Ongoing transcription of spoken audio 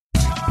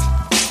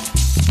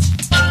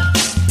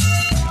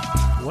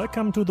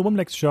Welcome to the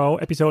Wimlex Show,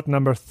 episode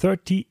number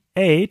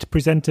 38,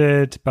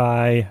 presented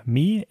by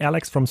me,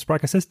 Alex from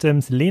Spriker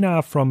Systems,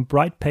 Lena from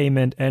Bright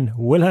Payment, and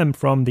Wilhelm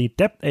from the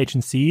Debt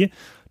Agency.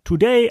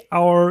 Today,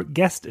 our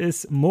guest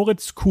is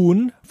Moritz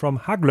Kuhn from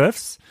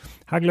Haglöfs.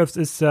 Haglöfs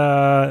is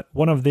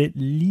one of the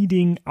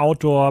leading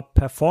outdoor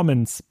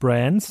performance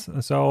brands.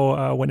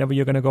 So whenever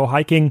you're going to go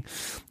hiking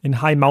in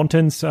high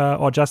mountains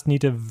or just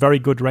need a very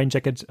good rain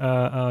jacket,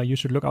 you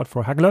should look out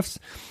for Haglöfs.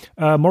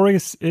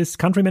 Moritz is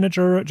country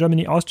manager,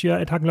 Germany, Austria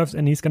at Haglöfs,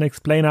 and he's going to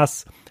explain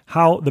us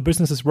how the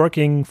business is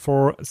working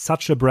for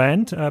such a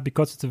brand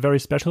because it's a very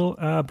special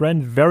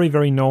brand, very,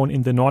 very known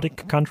in the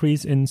Nordic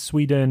countries, in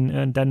Sweden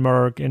and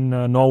Denmark, in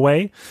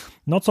Norway.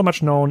 Not so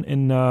much known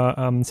in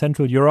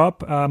Central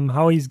Europe.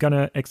 How he's going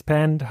to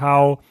expand,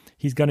 how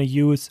he's going to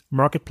use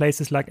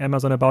marketplaces like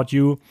Amazon About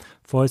You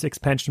for his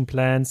expansion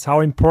plans. How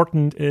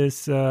important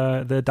is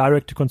the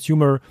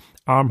direct-to-consumer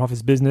arm of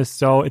his business?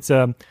 So it's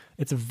a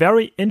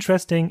very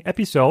interesting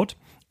episode.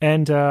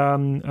 And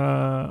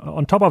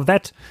on top of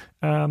that,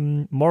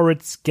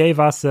 Moritz gave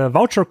us a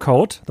voucher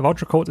code. The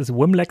voucher code is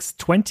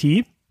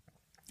Wimlex20,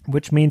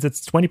 which means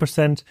it's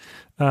 20%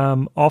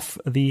 off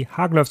the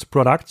Haglöfs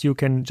product. You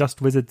can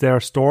just visit their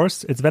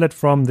stores. It's valid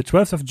from the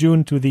 12th of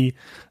June to the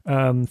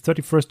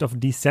 31st of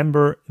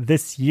December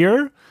this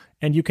year.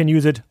 And you can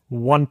use it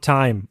one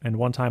time and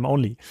one time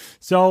only.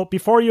 So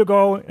before you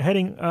go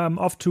heading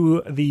off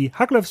to the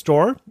Haglöfs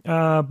store,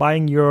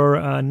 buying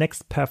your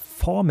next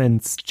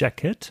performance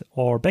jacket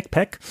or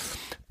backpack,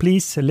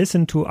 please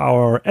listen to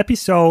our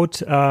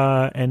episode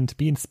and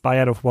be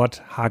inspired of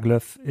what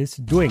Haglöf is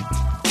doing.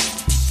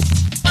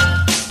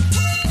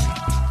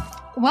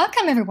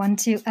 Welcome, everyone,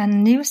 to a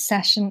new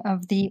session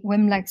of the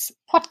Wimlex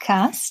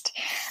podcast.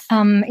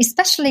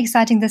 Especially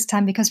exciting this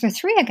time because we're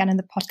three again in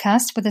the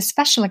podcast with a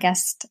special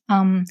guest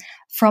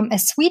from a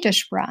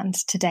Swedish brand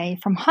today,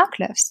 from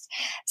Haglöfs.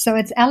 So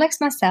it's Alex,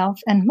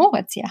 myself, and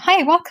Moritz here.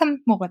 Hi,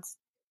 welcome, Moritz.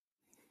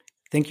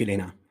 Thank you,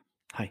 Lena.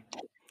 Hi.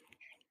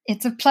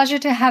 It's a pleasure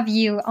to have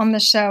you on the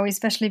show,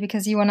 especially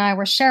because you and I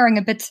were sharing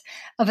a bit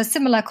of a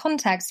similar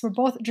context. We're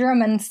both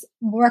Germans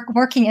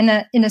working in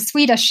a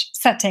Swedish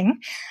setting.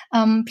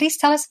 Please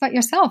tell us about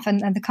yourself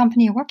and the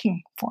company you're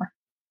working for.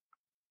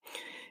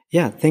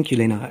 Yeah, thank you,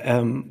 Lena.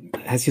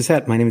 As you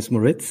said, my name is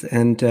Moritz,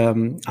 and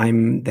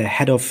I'm the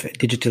head of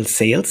digital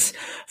sales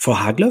for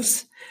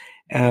Haglöfs.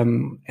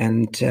 I'm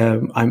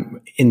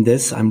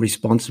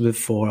responsible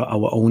for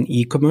our own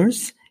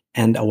e-commerce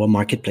and our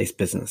marketplace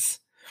business.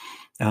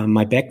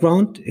 My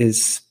background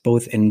is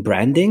both in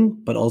branding,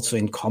 but also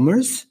in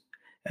commerce,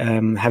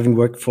 having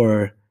worked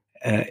for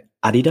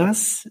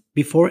Adidas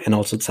before and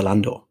also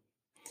Zalando.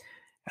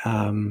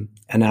 And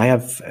I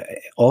have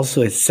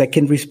also a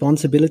second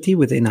responsibility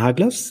within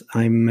Haglöfs.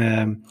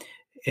 I'm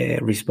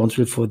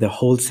responsible for the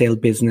wholesale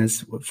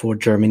business for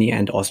Germany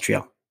and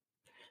Austria.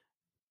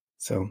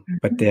 So,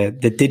 but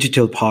the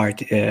digital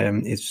part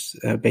is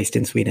based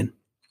in Sweden.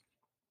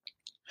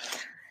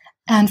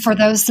 And for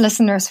those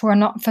listeners who are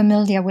not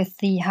familiar with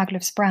the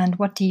Haglöfs brand,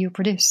 what do you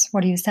produce?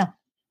 What do you sell?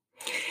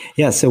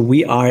 Yeah, so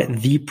we are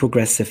the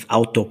progressive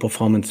outdoor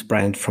performance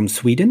brand from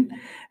Sweden.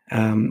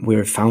 We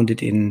were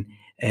founded in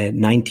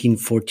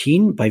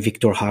 1914 by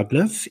Viktor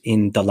Haglöf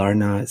in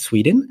Dalarna,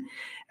 Sweden.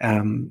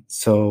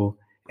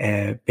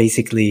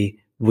 Basically,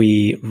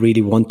 we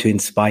really want to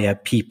inspire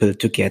people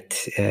to get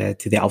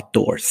to the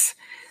outdoors.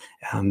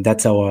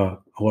 That's our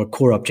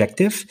core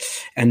objective.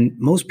 And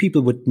most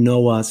people would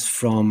know us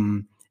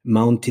from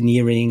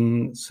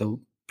mountaineering, so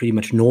pretty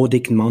much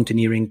Nordic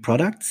mountaineering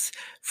products,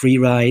 free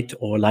ride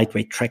or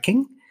lightweight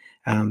trekking.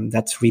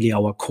 That's really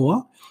our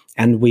core.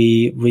 And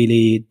we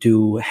really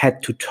do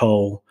head to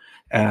toe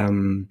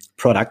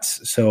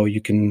products. So you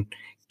can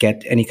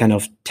get any kind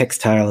of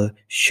textile,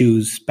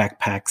 shoes,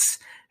 backpacks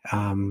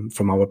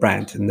from our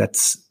brand. And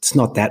it's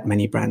not that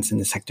many brands in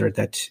the sector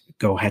that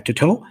go head to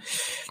toe.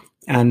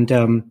 And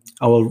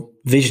our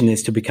vision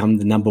is to become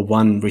the number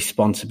one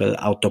responsible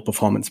outdoor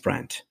performance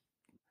brand.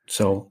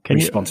 So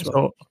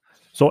responsible.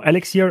 So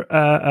Alex here,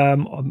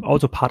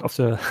 also part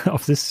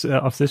of this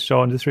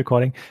show and this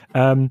recording.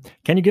 Can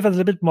you give us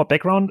a bit more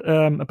background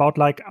about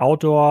like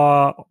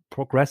outdoor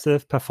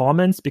progressive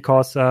performance?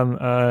 Because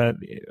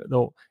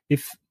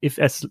if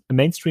as a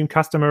mainstream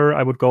customer,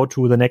 I would go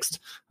to the next,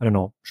 I don't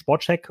know,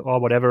 Sportcheck or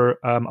whatever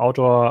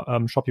outdoor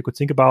shop you could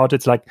think about.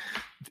 It's like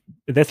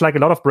there's like a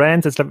lot of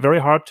brands. It's like very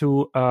hard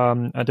to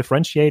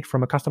differentiate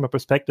from a customer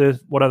perspective.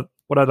 What are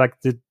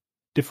like the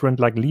different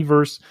like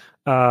levers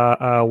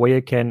where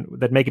you can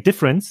that make a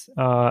difference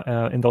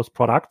in those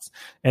products,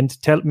 and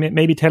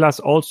maybe tell us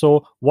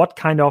also what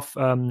kind of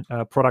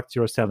products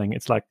you're selling.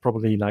 It's like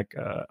probably like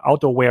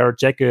outdoor wear,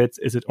 jackets.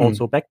 Is it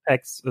also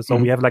backpacks? So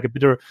we have like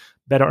a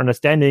better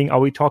understanding.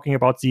 Are we talking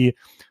about the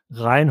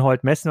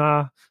Reinhold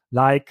Messner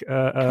like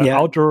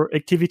outdoor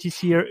activities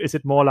here? Is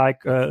it more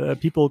like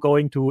people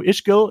going to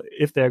Ischgl,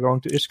 if they're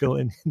going to Ischgl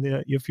in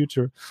the near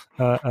future,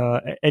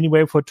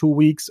 anywhere for 2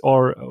 weeks,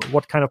 or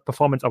what kind of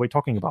performance are we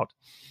talking about?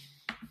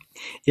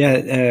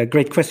 Yeah,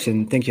 great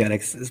question. Thank you,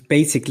 Alex.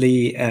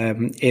 Basically,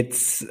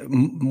 it's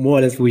more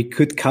or less we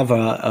could cover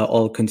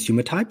all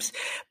consumer types,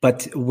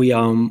 but we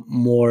are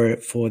more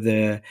for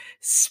the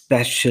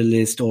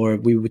specialist, or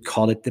we would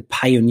call it the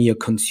pioneer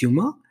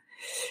consumer.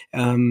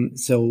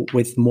 So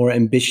with more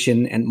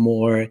ambition and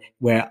more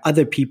where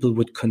other people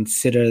would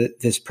consider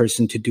this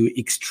person to do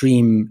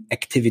extreme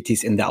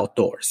activities in the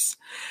outdoors.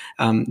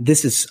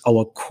 This is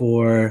our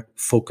core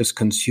focus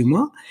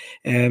consumer.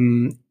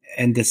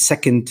 And the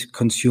second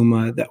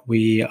consumer that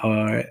we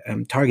are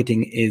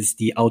targeting is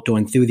the outdoor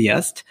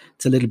enthusiast.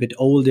 It's a little bit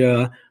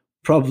older,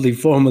 probably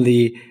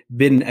formerly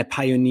been a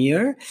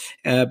pioneer,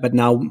 but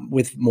now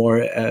with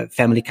more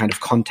family kind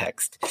of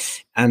context.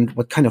 And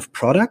what kind of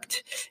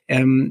product?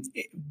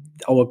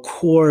 Our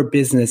core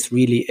business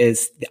really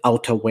is the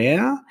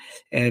outerwear.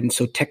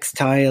 So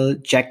textile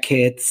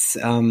jackets,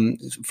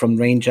 from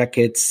rain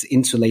jackets,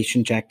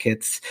 insulation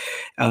jackets,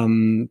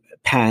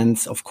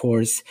 pants, of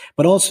course,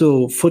 but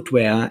also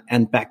footwear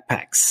and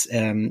backpacks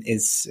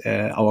is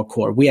our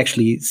core. We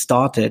actually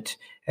started,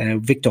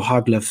 Victor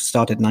Haglöf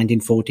started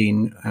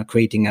 1914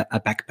 creating a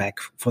backpack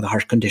for the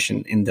harsh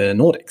condition in the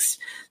Nordics.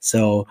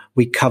 So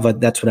we covered,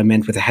 that's what I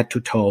meant with a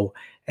head-to-toe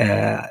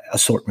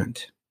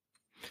assortment.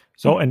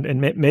 So, and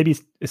maybe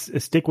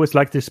stick with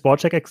like the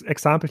SportCheck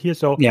example here.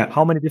 So,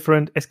 how many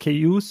different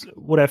SKUs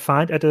would I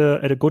find at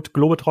a good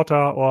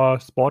Globetrotter or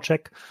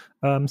SportCheck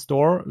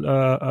store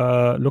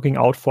looking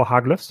out for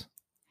Haglöfs?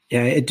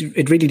 Yeah,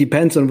 it really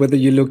depends on whether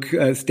you look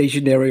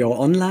stationary or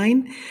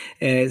online.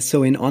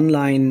 So in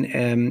online,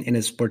 in a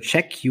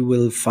SportCheck, you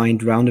will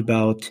find round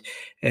about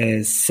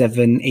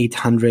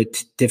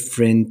 700-800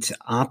 different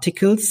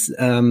articles.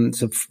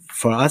 So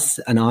for us,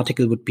 an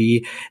article would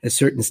be a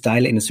certain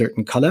style in a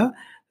certain color.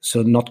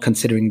 So not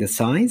considering the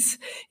size.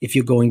 If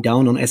you're going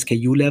down on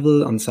SKU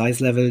level, on size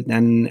level,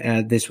 then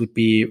this would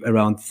be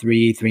around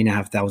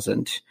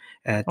 3,500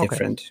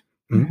 different.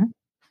 Okay. Mm-hmm.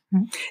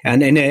 Mm-hmm.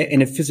 And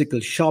in a physical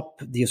shop,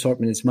 the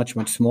assortment is much,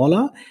 much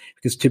smaller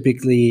because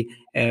typically,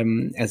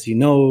 as you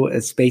know,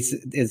 a space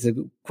is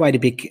quite a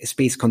big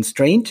space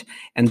constraint,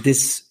 and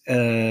this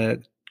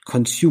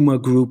consumer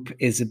group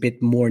is a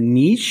bit more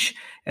niche.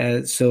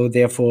 So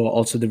therefore,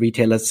 also the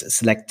retailers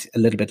select a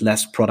little bit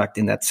less product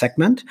in that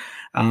segment.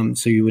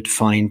 So you would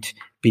find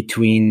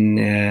between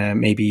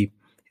maybe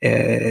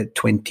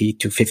 20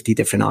 to 50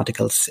 different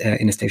articles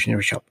in a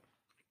stationery shop.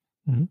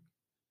 Mm-hmm.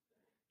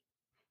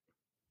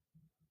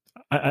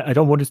 I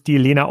don't want to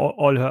steal Lena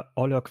all her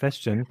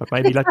questions, but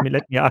maybe let me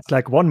ask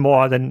like one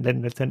more. Then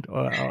let's send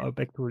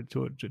back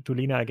to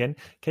Lena again.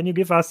 Can you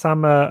give us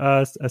some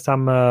numbers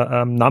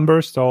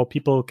so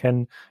people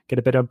can get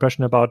a better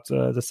impression about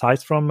the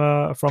size from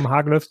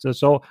Haglöfs?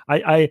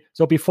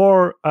 So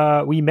before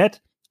we met,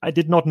 I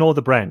did not know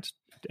the brand.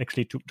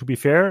 Actually, to be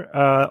fair,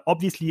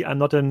 obviously I'm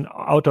not an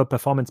outdoor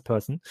performance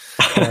person,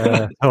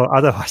 so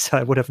otherwise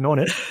I would have known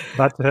it.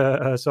 But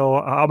so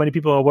how many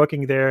people are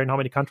working there, and how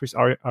many countries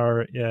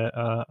are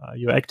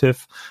you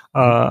active?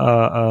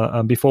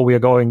 Before we are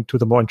going to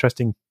the more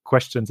interesting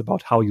questions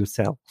about how you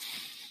sell.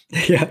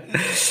 Yeah,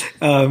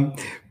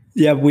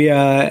 we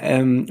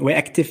are we're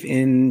active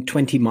in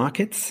 20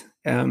 markets.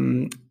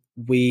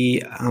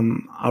 We are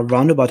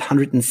around about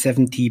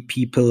 170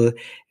 people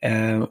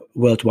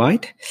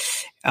worldwide.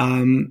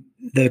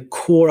 The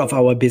core of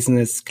our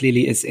business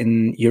clearly is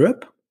in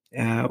Europe,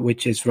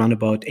 which is around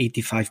about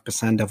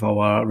 85% of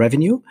our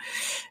revenue.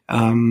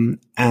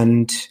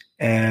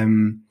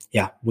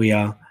 We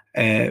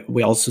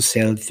also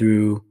sell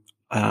through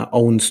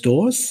own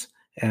stores.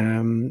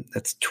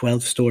 That's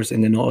 12 stores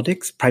in the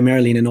Nordics,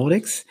 primarily in the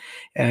Nordics,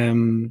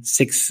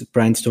 6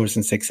 brand stores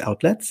and 6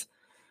 outlets.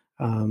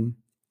 I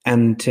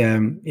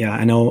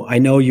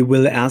know you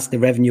will ask the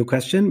revenue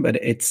question, but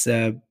it's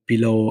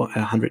below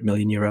 100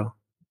 million euro.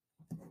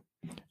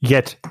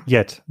 Yet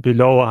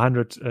below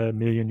 100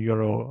 million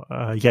euro.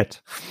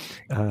 It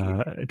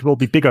will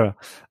be bigger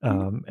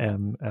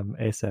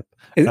ASAP,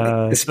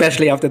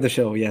 especially after the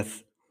show.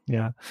 Yes.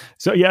 Yeah.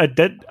 So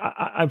that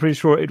I'm pretty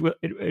sure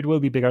it will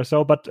be bigger.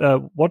 So, but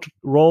what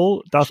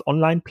role does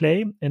online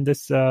play in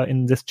this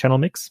channel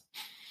mix?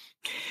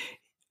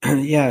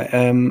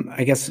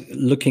 I guess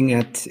looking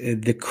at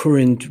the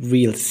current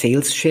real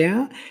sales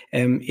share,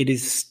 it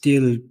is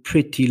still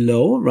pretty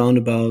low, around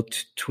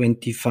about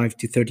 25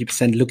 to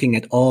 30%, looking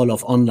at all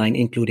of online,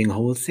 including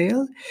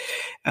wholesale.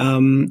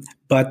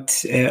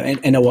 But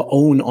our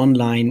own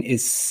online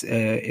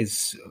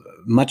is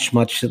much,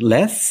 much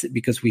less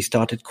because we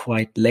started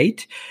quite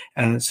late.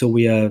 So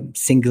we are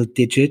single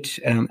digit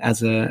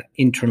as a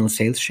internal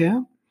sales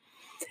share.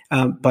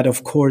 But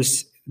of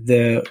course,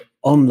 the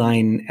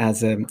online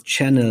as a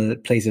channel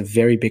plays a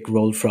very big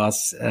role for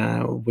us.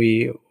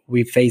 We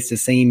face the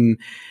same,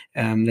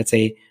 let's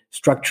say,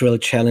 structural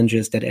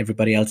challenges that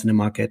everybody else in the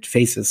market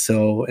faces.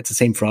 So it's the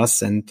same for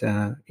us, and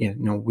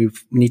we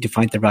need to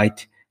find the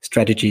right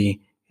strategy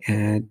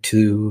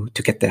to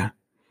get there.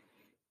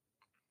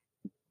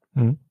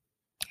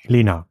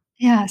 Lena.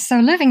 Yeah, so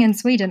living in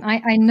Sweden,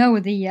 I know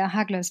the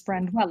Haglöfs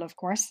brand well, of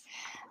course.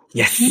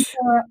 Yes. Do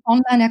your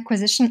online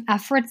acquisition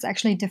efforts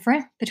actually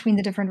differ between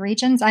the different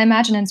regions? I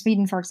imagine in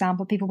Sweden, for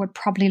example, people would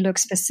probably look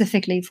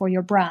specifically for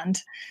your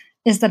brand.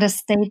 Is that a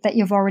state that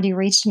you've already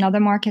reached in other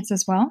markets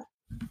as well?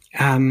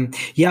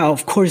 Yeah,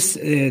 of course,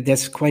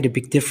 there's quite a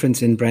big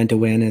difference in brand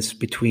awareness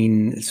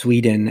between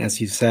Sweden,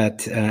 as you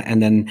said,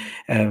 and then,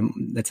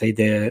 let's say,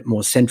 the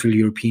more Central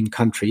European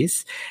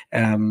countries.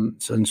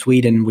 So in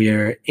Sweden,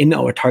 we're in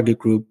our target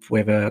group, we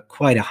have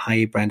quite a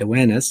high brand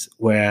awareness,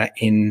 where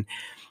in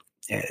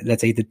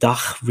let's say the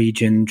DACH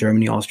region,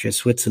 Germany, Austria,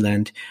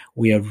 Switzerland,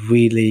 we are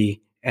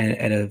really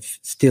at a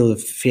still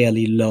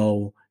fairly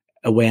low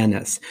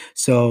awareness.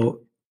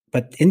 So,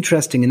 but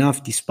interesting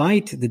enough,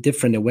 despite the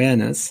different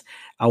awareness,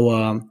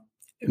 our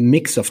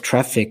mix of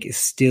traffic is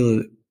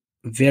still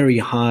very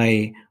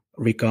high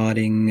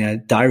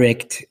regarding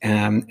direct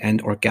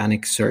and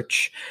organic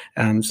search.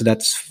 So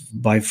that's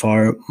by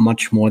far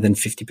much more than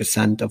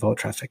 50% of our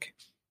traffic.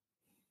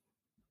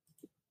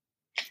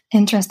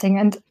 Interesting.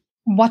 And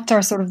what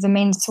are sort of the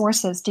main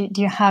sources? Do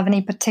you have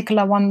any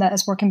particular one that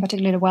is working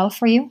particularly well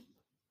for you?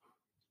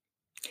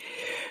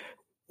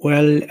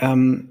 Well,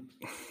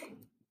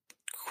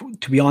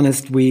 to be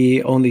honest,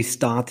 we only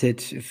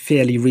started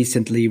fairly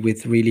recently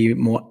with really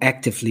more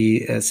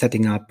actively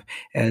setting up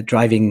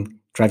driving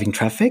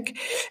traffic.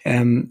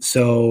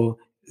 So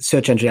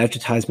search engine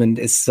advertisement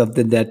is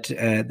something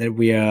that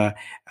we are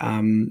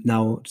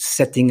now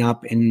setting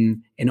up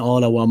in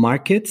all our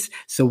markets.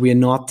 So we are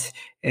not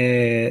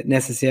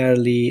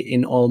necessarily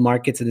in all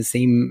markets at the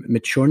same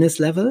matureness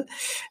level,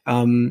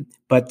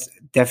 but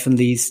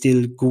definitely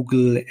still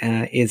Google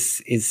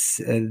is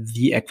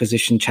the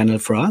acquisition channel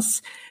for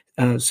us.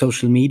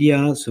 Social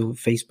media, so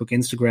Facebook,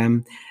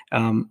 Instagram,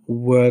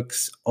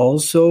 works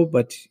also,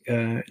 but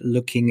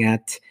looking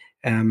at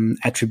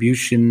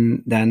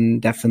attribution, then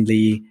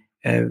definitely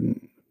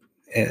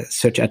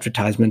search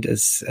advertisement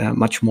is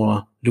much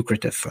more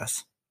lucrative for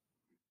us.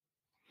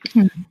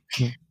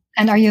 Mm-hmm.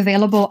 And are you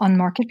available on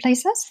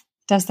marketplaces?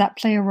 Does that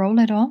play a role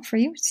at all for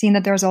you? Seeing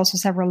that there's also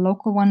several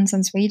local ones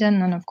in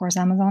Sweden and, of course,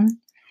 Amazon.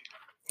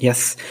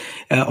 Yes,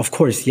 of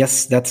course.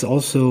 Yes, that's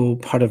also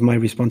part of my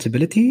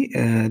responsibility,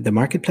 the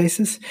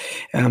marketplaces.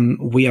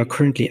 We are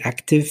currently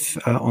active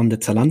on the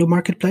Zalando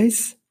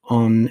marketplace,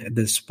 on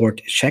the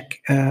Sportcheck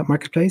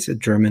marketplace, a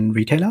German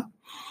retailer,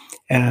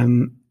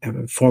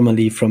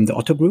 formerly from the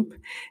Otto Group,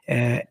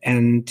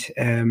 and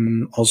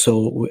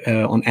also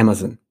on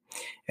Amazon.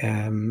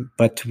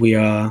 But we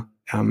are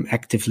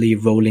actively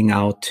rolling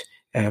out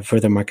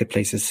further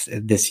marketplaces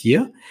this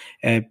year,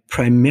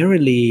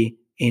 primarily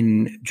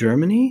in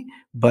Germany,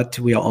 but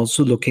we are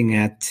also looking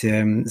at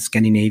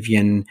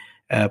Scandinavian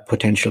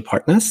potential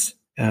partners,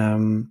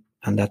 and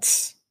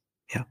that's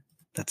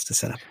the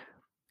setup.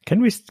 Can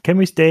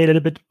we stay a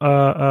little bit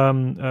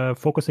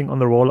focusing on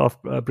the role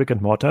of brick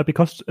and mortar?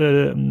 Because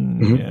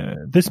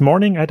this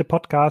morning I had a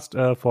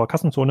podcast for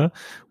Kassenzone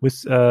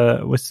with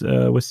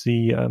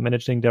the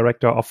managing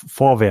director of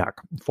Vorwerk.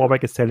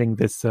 Vorwerk is selling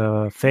this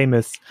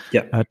famous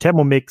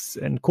Thermomix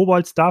and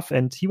Kobalt stuff,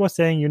 and he was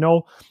saying,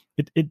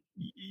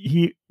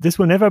 this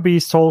will never be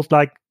sold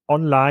like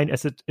online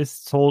as it is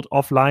sold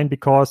offline,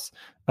 because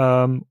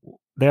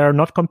they are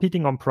not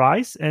competing on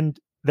price, and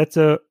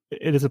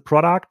it is a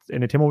product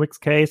in a Thermomix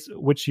case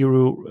which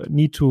you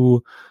need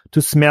to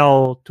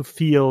smell, to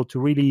feel, to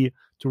really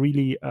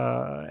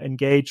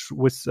engage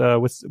with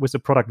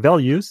the product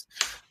values.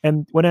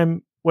 And when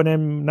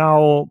I'm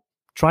now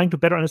trying to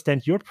better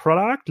understand your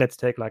product, let's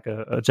take like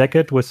a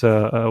jacket with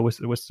a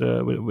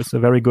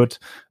very good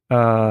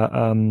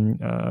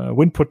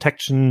wind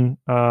protection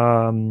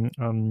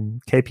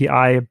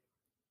KPI,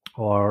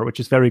 or which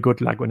is very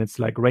good like when it's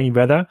like rainy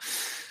weather.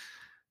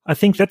 I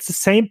think that's the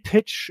same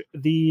pitch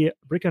the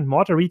brick and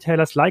mortar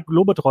retailers like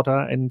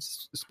Globetrotter and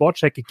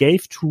Sportcheck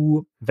gave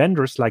to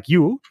vendors like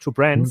you, to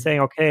brands, saying,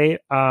 okay,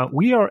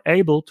 we are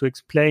able to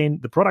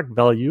explain the product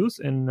values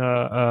in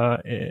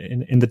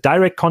the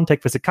direct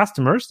contact with the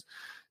customers,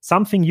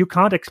 something you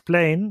can't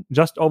explain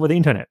just over the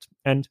internet.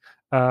 And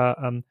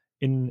I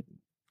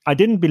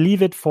didn't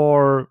believe it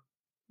for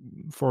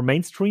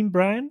mainstream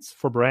brands,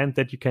 for brands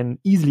that you can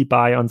easily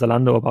buy on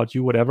Zalando, About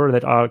You, whatever,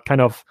 that are kind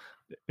of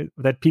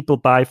that people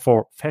buy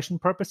for fashion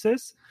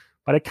purposes,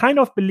 but I kind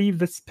of believe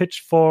this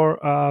pitch for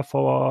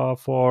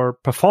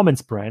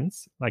performance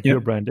brands like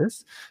your brand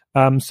is.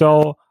 And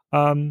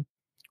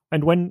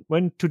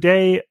when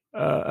today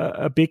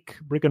a big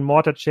brick and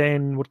mortar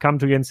chain would come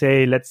to you and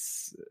say,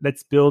 let's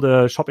build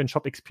a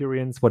shop-in-shop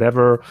experience,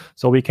 whatever,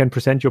 so we can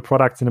present your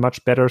products in a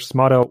much better,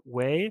 smarter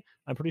way,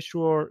 I'm pretty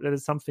sure that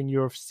is something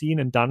you've seen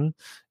and done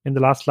in the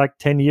last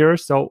 10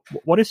 years. So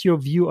what is your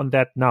view on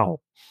that now?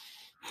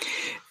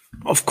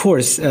 Of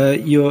course,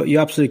 you're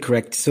absolutely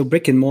correct. So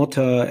brick and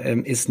mortar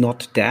is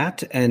not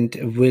that, and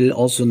will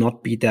also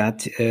not be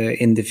that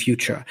in the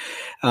future.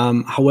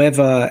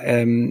 However,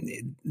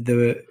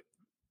 the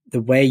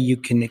way you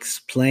can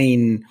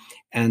explain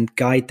and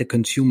guide the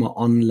consumer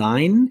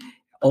online,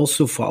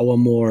 also for our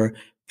more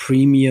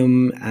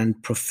premium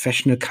and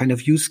professional kind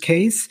of use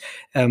case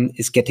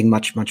is getting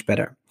much, much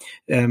better.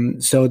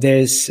 So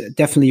there's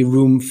definitely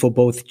room for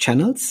both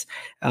channels.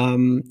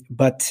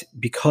 But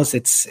because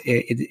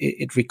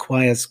it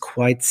requires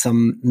quite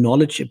some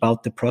knowledge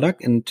about the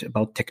product and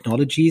about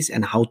technologies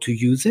and how to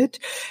use it,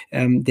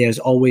 there's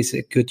always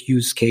a good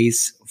use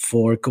case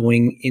for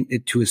going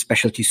into a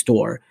specialty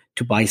store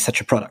to buy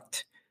such a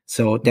product.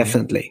 So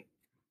definitely.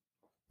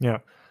 Yeah.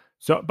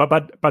 So,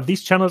 but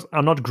these channels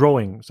are not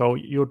growing. So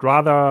you'd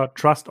rather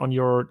trust on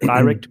your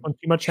direct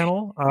consumer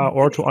channel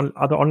or to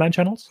other online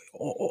channels?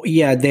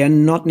 Yeah, they are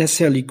not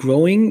necessarily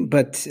growing,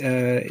 but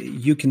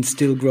you can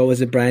still grow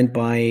as a brand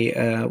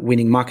by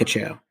winning market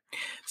share.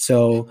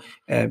 So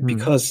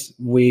because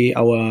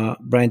our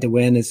brand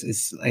awareness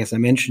is, as I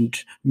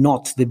mentioned,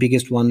 not the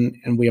biggest one,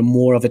 and we are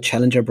more of a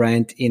challenger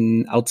brand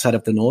outside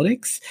of the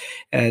Nordics,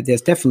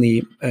 there's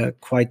definitely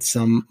quite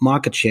some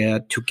market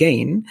share to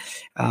gain.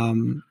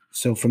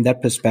 So from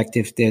that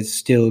perspective, there's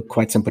still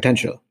quite some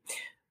potential.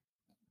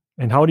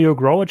 And how do you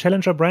grow a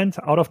challenger brand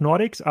out of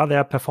Nordics? Are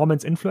there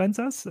performance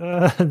influencers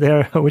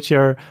there which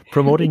are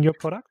promoting your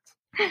products?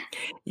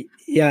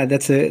 Yeah,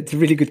 it's a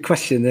really good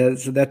question.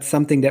 That's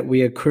something that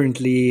we are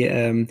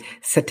currently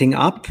setting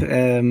up,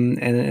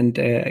 and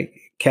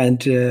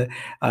can't.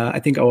 I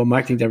think our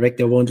marketing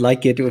director won't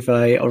like it if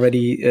I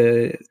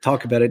already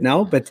talk about it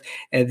now. But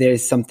there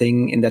is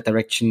something in that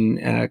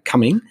direction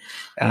coming,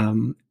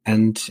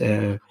 and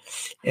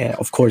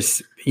of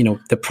course,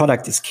 the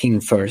product is king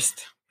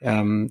first,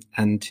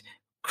 and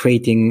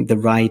creating the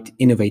right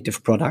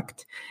innovative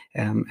product,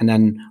 and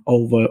then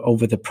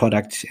over the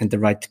product and the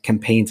right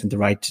campaigns and the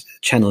right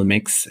channel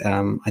mix.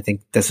 I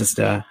think this is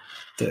the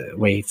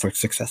way for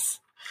success.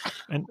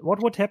 And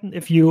what would happen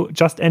if you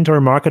just enter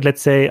a market?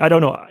 Let's say, I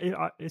don't know,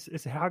 is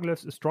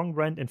Haglöfs a strong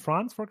brand in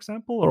France, for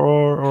example,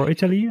 or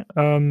Italy,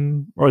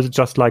 or is it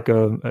just like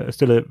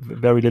still a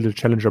very little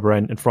challenger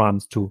brand in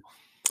France too?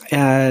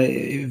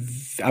 I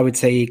would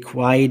say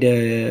quite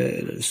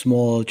a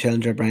small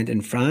challenger brand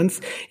in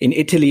France. In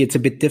Italy, it's a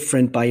bit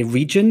different by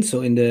region.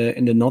 So in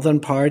the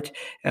northern part,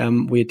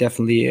 we're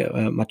definitely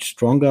much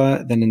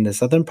stronger than in the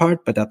southern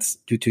part, but that's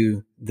due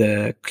to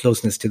the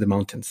closeness to the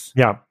mountains.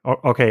 Yeah.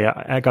 Okay.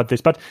 I got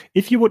this. But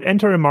if you would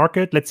enter a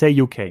market, let's say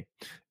UK,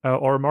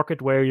 or a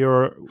market where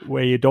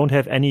you don't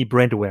have any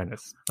brand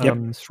awareness,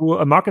 through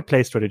a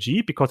marketplace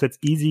strategy, because it's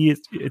easy,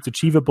 it's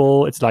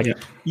achievable, it's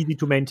easy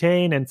to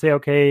maintain, and say,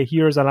 okay,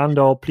 here's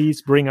Zalando,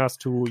 please bring us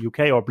to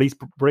UK or please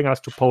bring us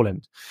to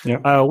Poland.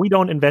 Yeah. We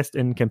don't invest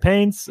in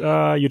campaigns.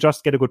 You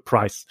just get a good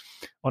price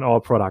on our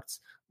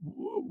products.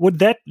 Would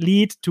that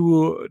lead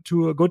to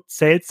a good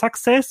sales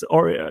success,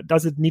 or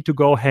does it need to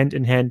go hand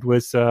in hand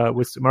with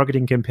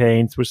marketing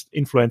campaigns, with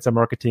influencer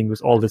marketing,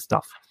 with all this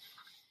stuff?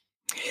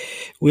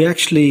 We're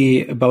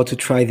actually about to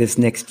try this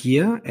next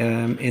year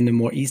in the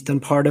more eastern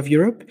part of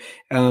Europe,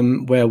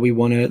 where we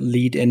want to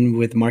lead in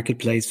with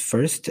marketplace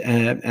first,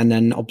 and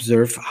then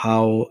observe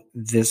how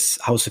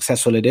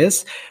successful it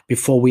is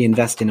before we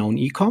invest in own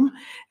e-com.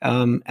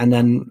 And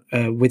then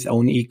with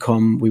own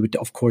e-com, we would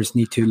of course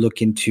need to look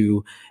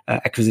into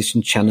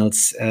acquisition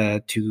channels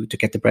to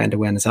get the brand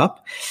awareness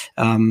up.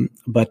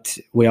 But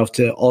we have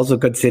to also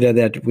consider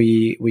that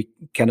we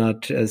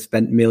cannot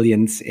spend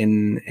millions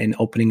in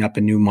opening up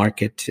a new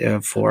market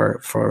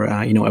for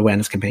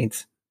awareness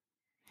campaigns.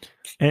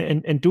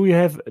 And do you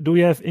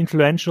have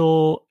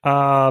influential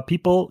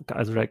people,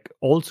 as like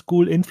old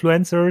school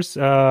influencers?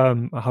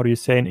 How do you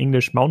say in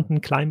English? Mountain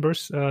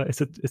climbers?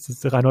 Is it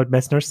the Reinhold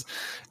Messners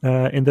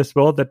in this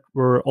world that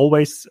were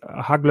always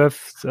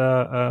Haglöf's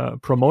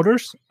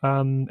promoters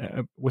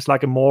with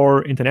like a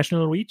more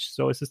international reach?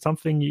 So is it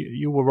something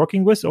you were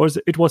working with, or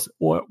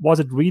was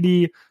it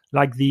really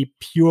like the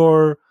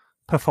pure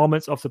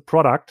performance of the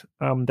product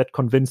that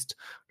convinced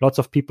lots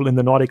of people in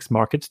the Nordics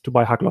market to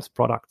buy Haglöf's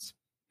products?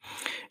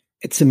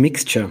 It's a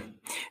mixture.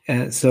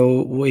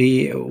 So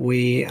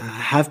we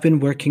have been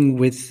working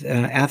with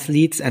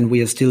athletes, and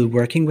we are still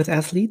working with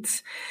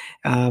athletes.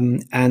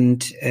 And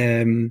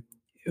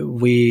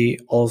we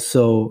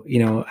also,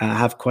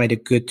 have quite a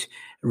good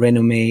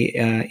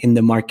resume in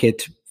the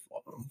market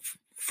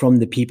from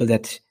the people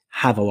that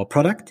have our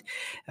product.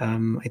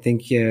 I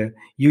think you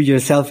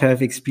yourself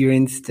have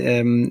experienced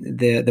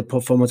the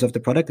performance of the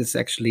product is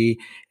actually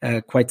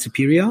quite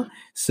superior.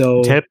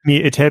 So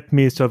it helped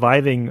me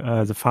surviving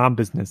the farm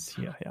business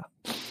here. Yeah,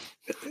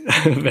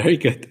 very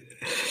good.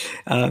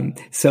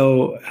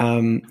 So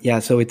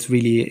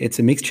it's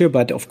a mixture,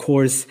 but of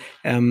course,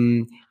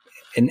 an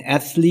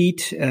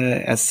athlete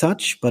as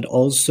such, but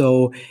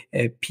also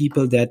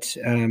people that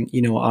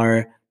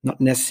are not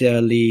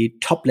necessarily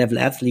top level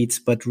athletes,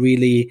 but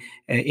really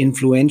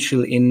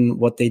influential in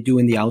what they do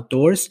in the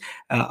outdoors,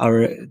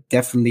 are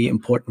definitely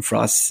important for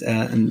us.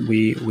 And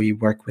we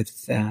work with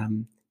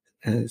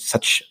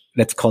such,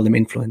 let's call them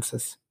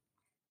influencers.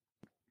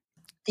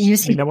 Do you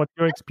see? What's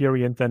your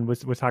experience then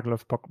with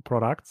Haglöf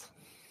products?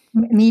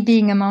 Me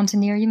being a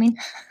mountaineer, you mean?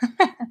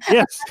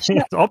 Yes,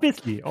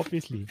 obviously.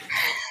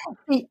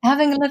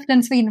 Having lived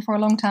in Sweden for a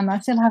long time, I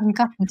still haven't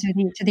gotten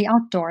to the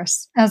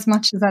outdoors as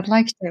much as I'd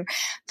like to.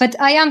 But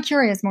I am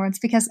curious, Moritz,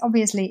 because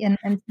obviously in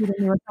Sweden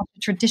you're such a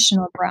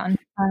traditional brand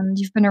and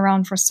you've been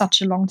around for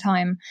such a long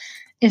time.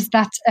 Is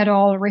that at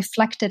all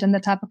reflected in the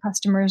type of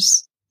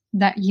customers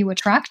that you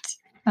attract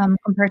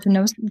compared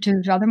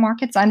to other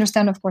markets? I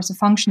understand, of course, a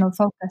functional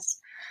focus.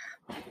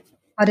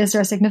 But is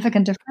there a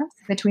significant difference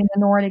between the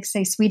Nordic,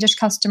 say, Swedish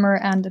customer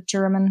and a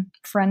German,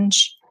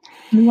 French,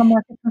 newer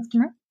market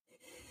customer?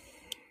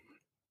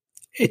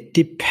 It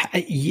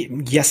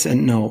yes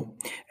and no.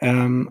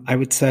 I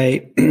would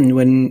say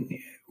when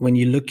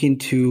you look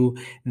into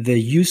the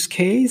use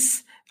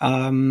case,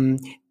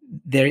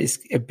 there is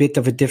a bit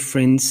of a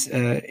difference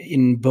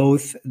in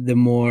both the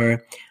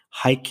more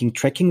hiking,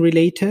 trekking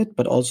related,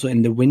 but also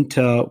in the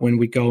winter when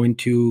we go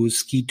into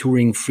ski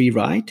touring free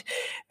ride.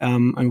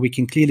 And we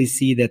can clearly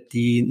see that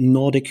the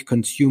Nordic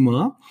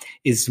consumer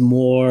is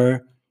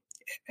more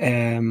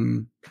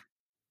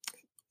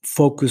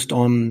focused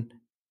on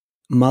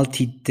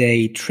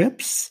multi-day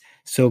trips.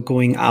 So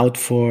going out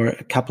for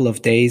a couple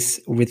of days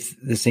with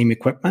the same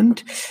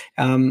equipment.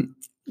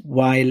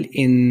 While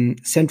in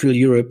Central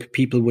Europe,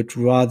 people would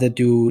rather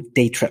do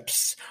day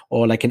trips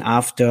or like an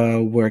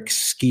after work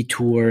ski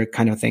tour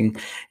kind of thing.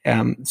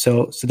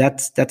 So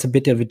that's a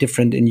bit of a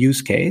different in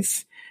use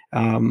case.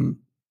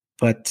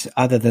 But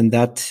other than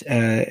that,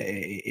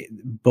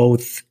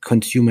 both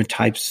consumer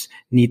types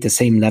need the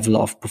same level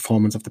of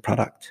performance of the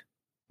product.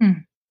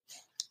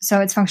 So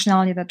it's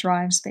functionality that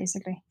drives,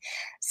 basically.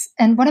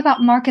 And what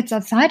about markets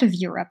outside of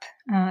Europe,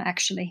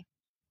 actually?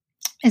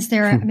 Is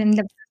there, I mean,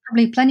 there's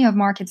probably plenty of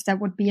markets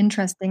that would be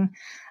interesting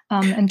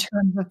in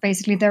terms of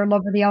basically their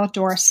love of the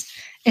outdoors.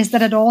 Is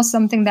that at all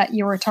something that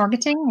you're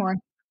targeting, or?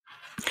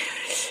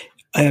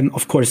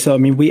 Of course. So, I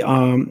mean, we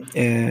are,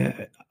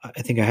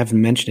 I think I haven't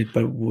mentioned it,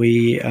 but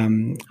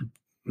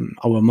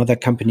our mother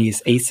company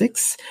is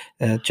ASICS,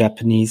 a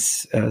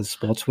Japanese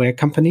sportswear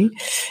company.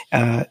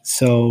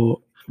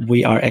 So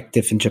we are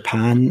active in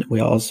Japan. We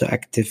are also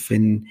active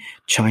in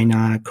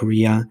China,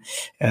 Korea,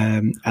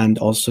 and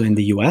also in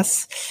the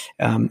US.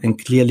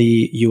 And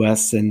clearly,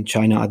 US and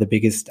China are the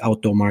biggest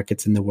outdoor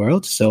markets in the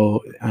world.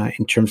 So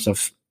in terms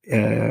of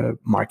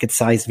market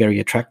size, very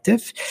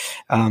attractive.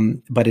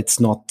 But it's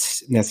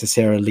not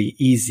necessarily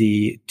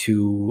easy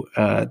to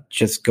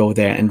just go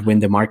there and win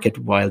the market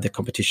while the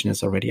competition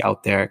is already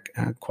out there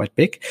quite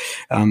big.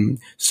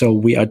 So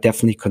we are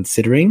definitely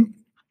considering,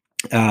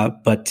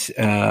 but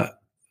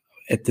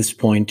at this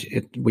point,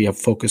 we are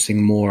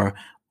focusing more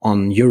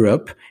on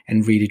Europe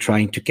and really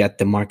trying to get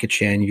the market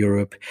share in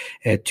Europe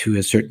to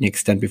a certain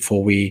extent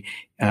before we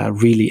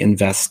really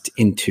invest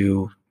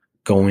into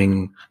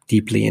going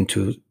deeply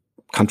into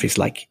countries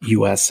like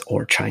US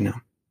or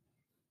China.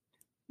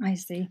 I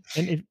see.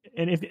 And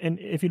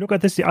if you look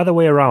at this the other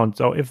way around,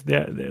 so if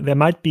there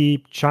might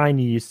be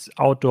Chinese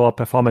outdoor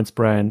performance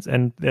brands,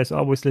 and there's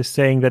always this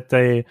saying that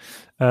they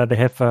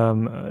have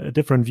a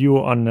different view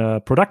on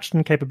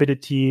production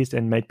capabilities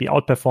and maybe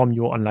outperform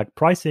you on like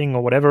pricing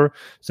or whatever.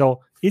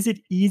 So is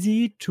it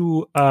easy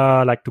to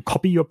to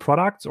copy your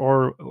products,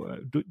 or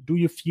do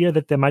you fear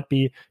that there might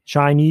be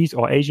Chinese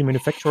or Asian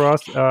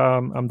manufacturers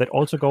that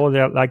also go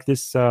there like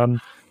this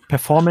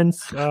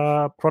performance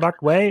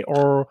product way,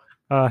 or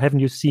haven't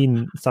you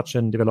seen such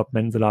a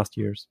development in the last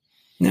years?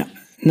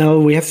 No,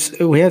 we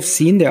have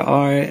seen there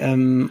are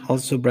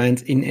also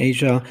brands in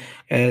Asia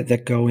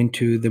that go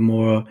into the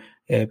more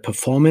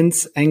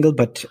performance angle,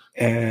 but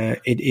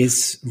it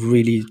is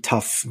really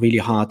tough, really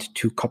hard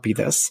to copy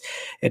this.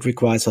 It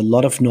requires a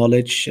lot of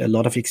knowledge, a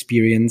lot of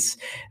experience.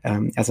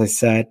 As I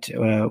said,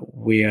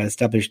 we are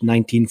established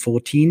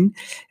 1914.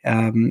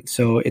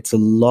 So it's a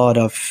lot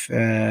of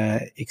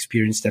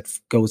experience that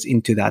goes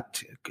into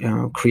that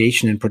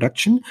creation and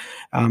production.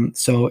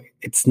 So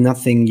it's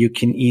nothing you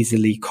can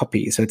easily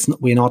copy. So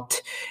we're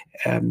not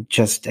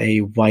just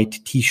a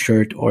white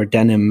T-shirt or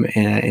denim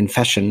in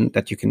fashion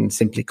that you can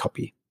simply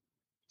copy.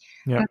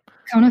 Yeah.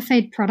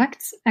 Counterfeit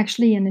products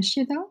actually an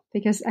issue though?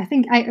 Because I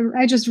think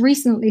I just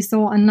recently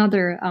saw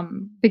another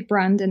big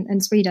brand in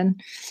Sweden,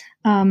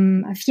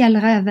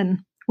 Fjällräven,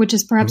 which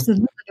is perhaps a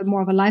little bit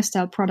more of a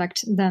lifestyle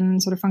product than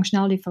sort of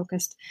functionality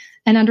focused.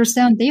 And I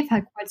understand they've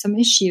had quite some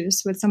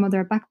issues with some of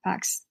their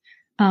backpacks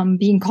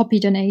being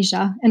copied in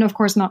Asia, and of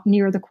course not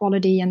near the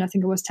quality. And I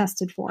think it was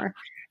tested for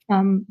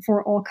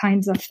all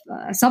kinds of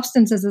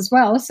substances as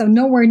well. So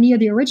nowhere near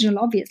the original,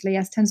 obviously,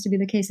 as tends to be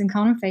the case in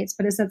counterfeits.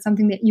 But is that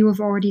something that you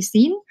have already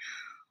seen?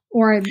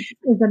 Or is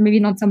that maybe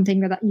not something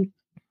that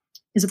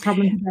is a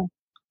problem today?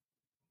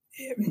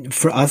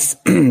 For us,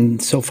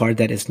 so far,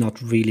 that is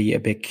not really a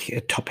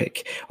big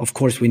topic. Of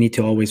course, we need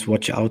to always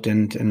watch out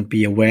and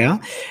be aware.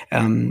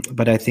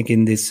 But I think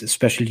in this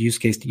special use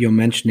case that you're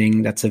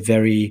mentioning, that's a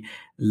very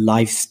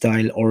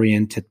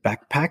lifestyle-oriented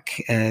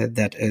backpack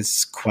that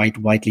is quite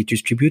widely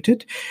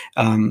distributed.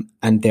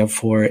 And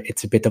therefore,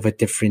 it's a bit of a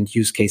different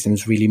use case, and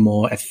it's really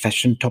more a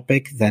fashion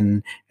topic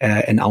than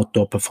an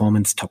outdoor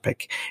performance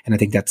topic. And I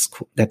think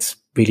that's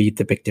really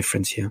the big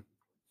difference here.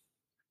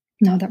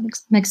 No, that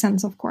makes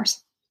sense, of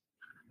course.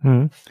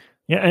 Hmm.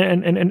 Yeah,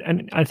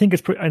 and I think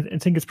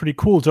it's pretty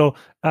cool. So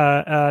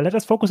let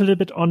us focus a little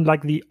bit on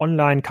like the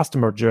online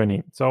customer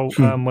journey. So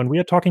when we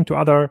are talking to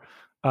other,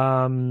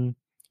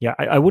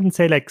 I wouldn't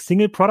say like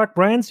single product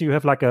brands. You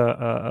have like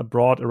a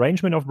broad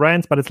arrangement of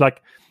brands, but it's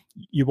like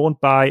you won't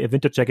buy a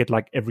winter jacket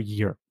like every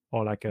year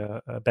or like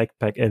a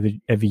backpack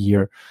every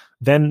year.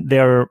 Then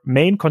their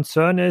main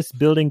concern is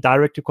building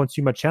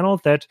direct-to-consumer channels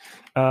that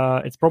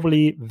it's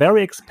probably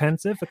very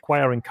expensive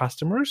acquiring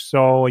customers.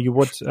 So you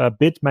would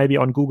bid maybe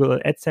on Google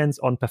AdSense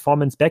on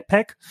performance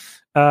backpack,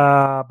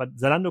 but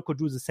Zalando could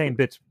do the same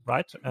bit,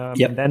 right?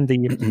 And then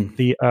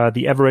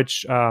the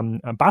average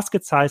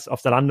basket size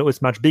of Zalando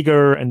is much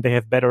bigger, and they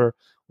have better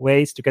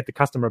ways to get the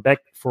customer back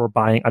for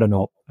buying, I don't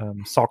know,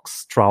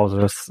 socks,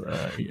 trousers,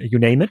 you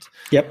name it.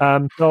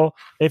 So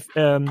if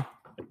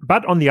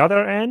but on the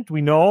other end,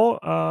 we know,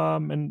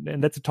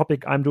 and that's a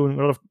topic I'm doing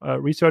a lot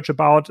of research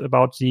about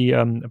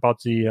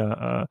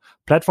the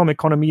platform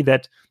economy,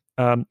 that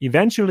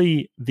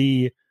eventually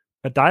the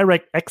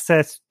direct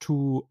access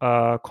to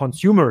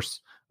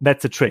consumers,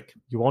 that's a trick.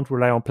 You won't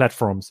rely on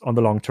platforms on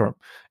the long term,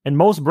 and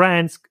most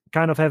brands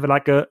kind of have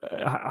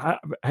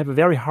have a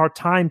very hard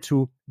time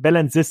to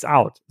balance this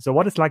out. So,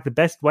 what is like the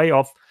best way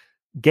of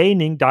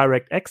gaining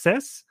direct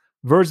access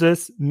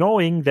versus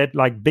knowing that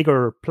like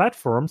bigger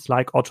platforms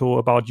like Otto,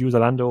 About You,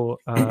 Zalando,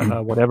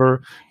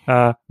 whatever,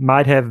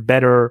 might have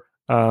better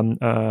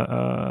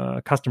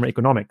customer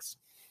economics?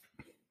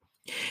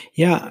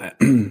 Yeah,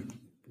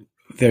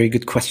 very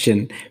good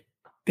question.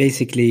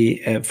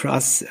 Basically, for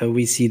us,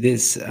 we see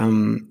this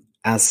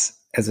as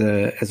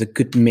a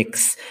good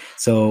mix.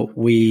 So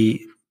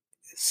we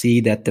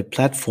see that the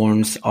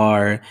platforms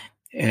are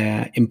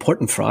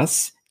important for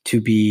us to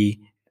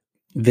be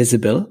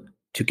visible,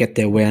 to get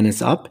the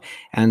awareness up,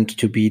 and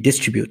to be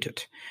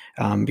distributed,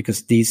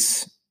 because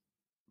these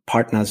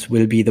partners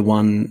will be the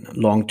one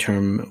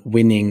long-term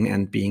winning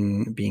and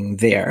being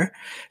there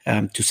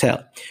to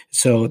sell.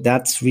 So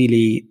that's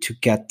really to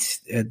get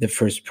the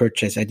first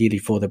purchase, ideally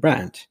for the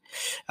brand.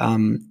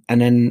 And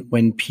then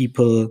when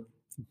people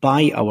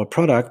buy our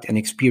product and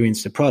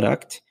experience the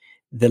product,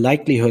 the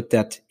likelihood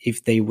that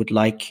if they would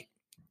like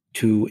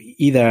to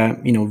either,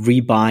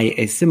 rebuy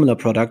a similar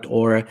product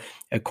or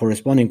a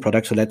corresponding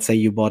product. So let's say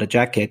you bought a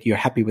jacket, you're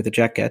happy with the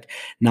jacket.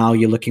 Now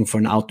you're looking for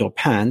an outdoor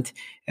pant.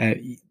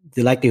 The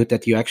likelihood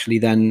that you actually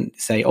then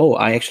say, oh,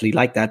 I actually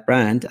like that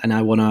brand and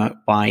I want to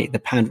buy the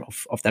pant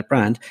of that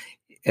brand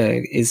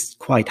is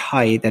quite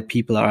high, that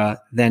people are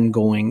then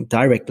going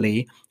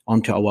directly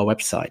onto our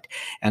website.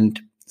 And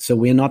so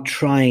we're not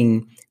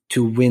trying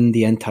to win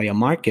the entire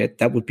market.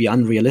 That would be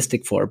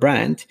unrealistic for a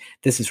brand.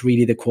 This is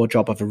really the core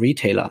job of a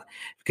retailer,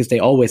 because they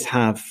always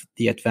have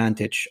the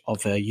advantage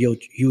of a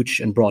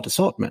huge and broad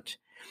assortment.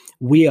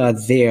 We are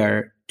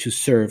there to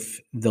serve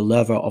the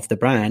lover of the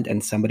brand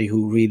and somebody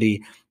who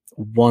really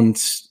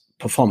wants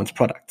performance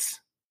products.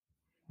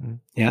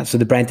 Yeah. So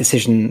the brand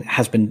decision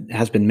has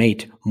been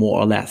made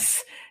more or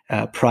less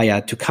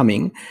prior to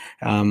coming,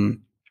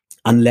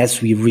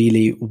 unless we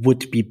really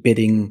would be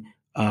bidding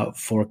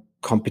for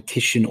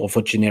competition or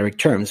for generic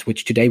terms,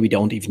 which today we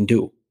don't even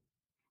do.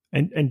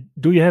 And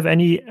do you have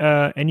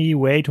any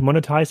way to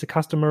monetize a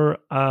customer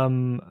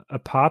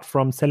apart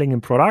from selling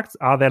in products?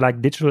 Are there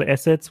like digital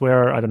assets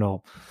where, I don't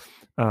know,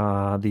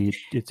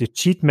 the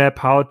cheat map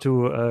how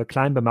to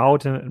climb a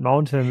mountain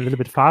a little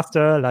bit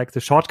faster, like the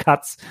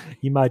shortcuts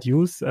you might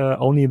use,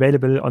 only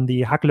available on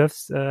the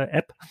Haglöfs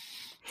app?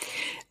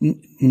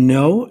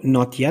 No,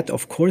 not yet.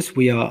 Of course,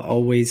 we are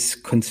always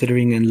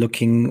considering and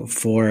looking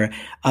for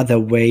other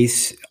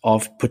ways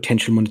of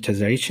potential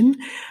monetization.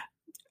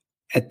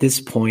 At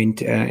this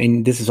point,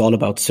 and this is all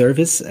about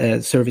service.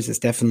 Service is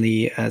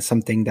definitely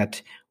something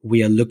that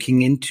we are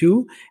looking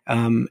into,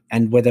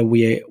 and whether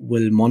we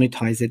will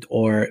monetize it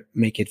or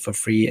make it for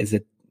free is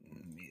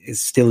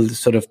still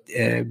sort of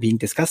being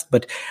discussed.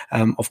 But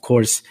of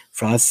course,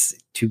 for us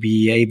to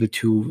be able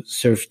to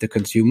serve the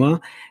consumer,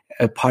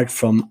 apart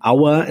from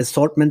our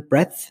assortment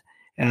breadth,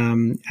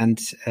 and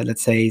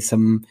let's say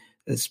some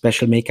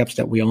special makeups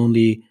that we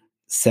only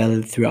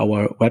sell through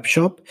our web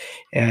shop,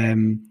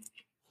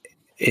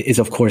 is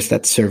of course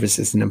that service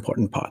is an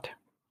important part.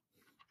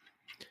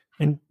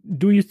 And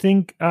do you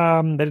think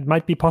that it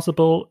might be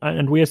possible?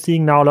 And we are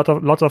seeing now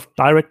lots of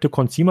direct to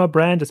consumer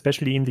brand,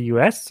 especially in the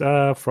US,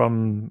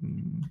 from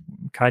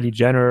Kylie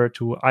Jenner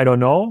to I don't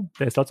know.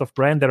 There's lots of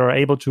brands that are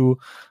able to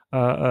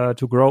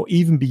grow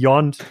even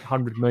beyond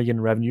 100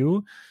 million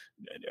revenue.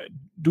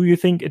 Do you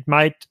think it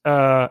might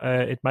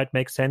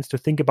make sense to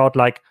think about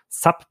like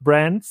sub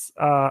brands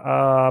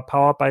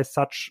powered by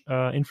such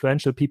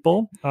influential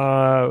people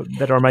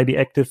that are maybe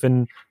active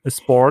in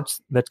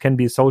sports that can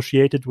be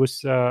associated with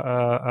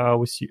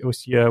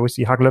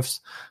the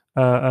Haglöfs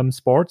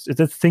sports? Is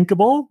it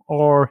thinkable,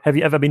 or have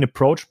you ever been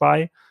approached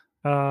by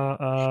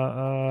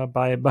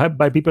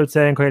people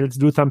saying, "Okay, let's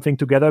do something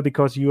together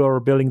because you are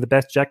building the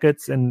best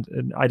jackets, and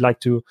I'd like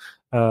to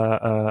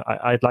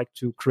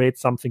create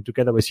something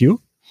together with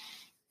you"?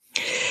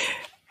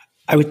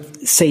 I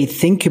would say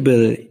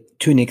thinkable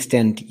to an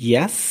extent,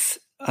 yes,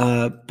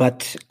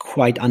 but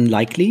quite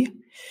unlikely.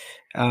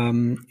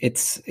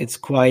 It's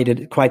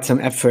quite some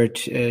effort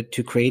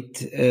to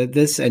create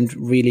this, and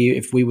really,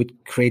 if we would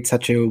create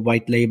such a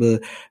white label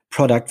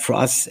product for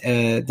us,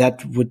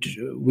 it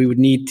would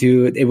need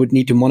to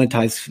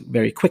monetize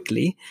very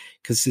quickly,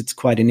 because it's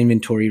quite an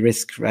inventory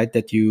risk, right?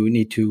 That you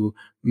need to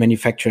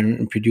manufacture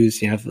and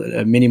produce. You have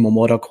minimum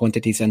order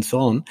quantities and so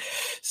on.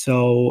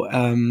 So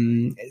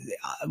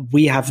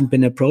we haven't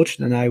been approached,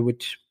 and I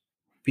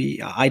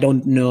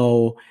don't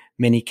know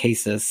many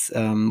cases.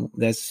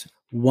 There's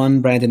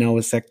one brand in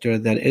our sector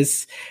that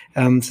is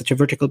such a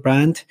vertical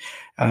brand,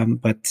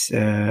 but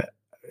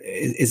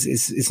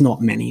is not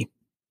many.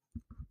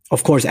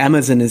 Of course,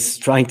 Amazon is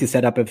trying to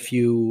set up a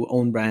few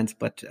own brands,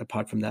 but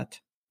apart from that.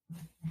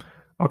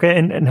 Okay,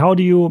 and how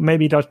do you,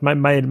 maybe that's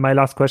my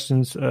last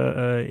questions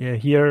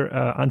here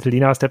until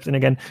Lina steps in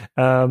again.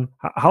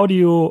 How do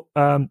you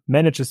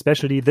manage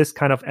especially this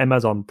kind of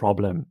Amazon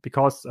problem?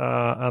 Because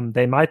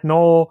they might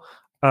know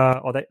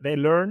or they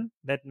learn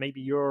that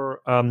maybe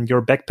your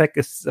backpack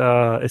is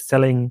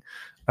selling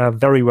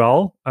very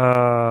well,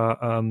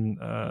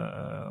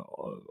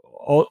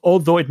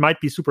 although it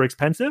might be super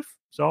expensive.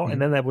 So,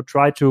 and then they would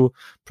try to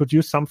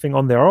produce something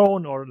on their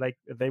own, or like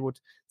they would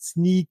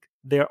sneak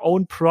their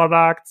own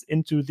products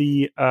into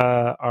the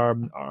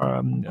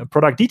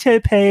product detail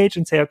page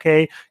and say,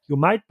 okay, you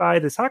might buy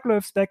the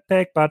Haglöf's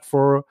backpack, but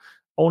for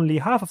only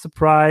half of the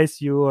price,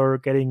 you are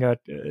getting a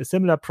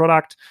similar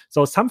product.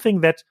 So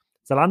something that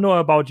Zalando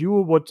About You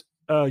would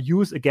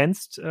use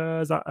against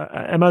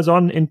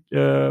Amazon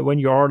when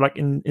you are like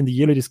in the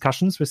yearly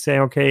discussions with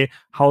saying, okay,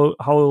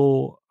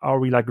 how are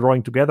we like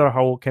growing together?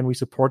 How can we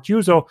support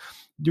you? So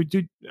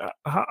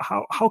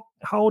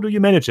how do you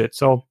manage it?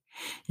 So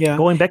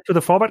going back to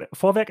the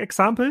Vorwerk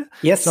example,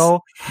 yes.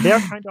 So they're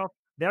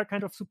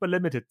kind of super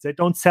limited. They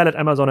don't sell at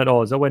Amazon at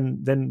all. So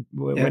when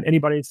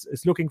anybody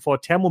is looking for a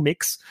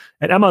Thermomix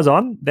at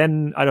Amazon,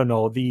 then I don't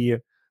know, the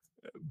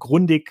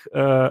Grundig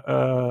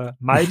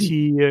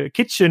multi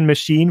kitchen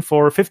machine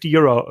for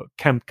 €50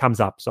 comes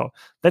up. So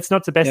that's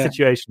not the best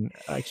situation,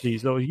 actually.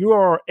 So you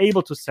are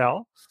able to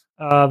sell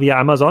via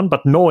Amazon,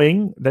 but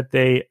knowing that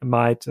they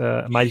might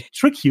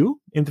trick you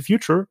in the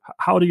future.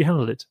 How do you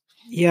handle it?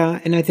 Yeah,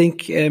 and I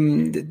think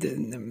when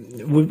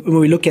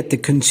we look at the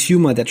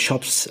consumer that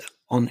shops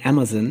on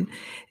Amazon,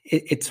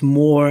 it's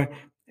more,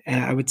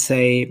 I would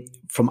say,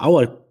 from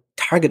our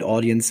target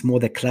audience, more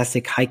the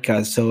classic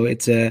hiker. So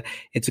it's a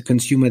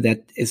consumer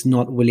that is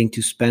not willing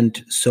to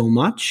spend so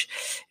much,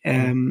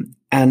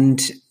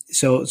 and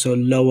so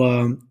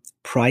lower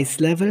price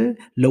level,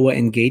 lower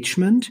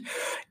engagement,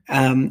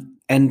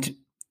 and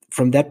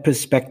from that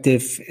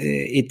perspective,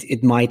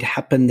 it might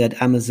happen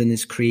that Amazon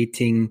is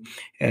creating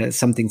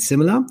something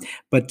similar.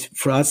 But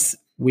for us,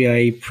 we are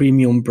a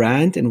premium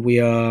brand, and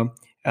we are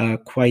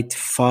quite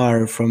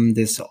far from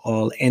this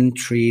all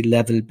entry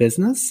level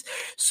business.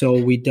 So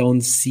we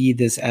don't see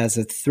this as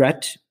a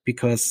threat,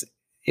 because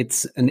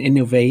it's an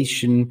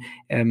innovation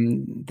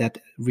that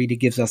really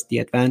gives us the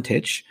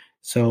advantage.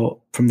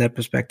 So from that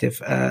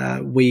perspective,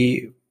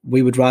 we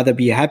would rather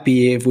be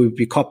happy if we would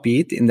be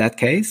copied in that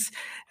case,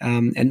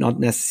 and not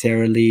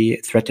necessarily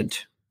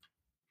threatened.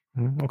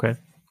 Okay.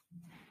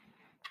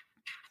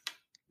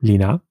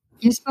 Lina?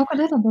 You spoke a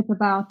little bit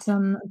about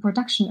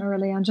production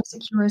earlier, and just a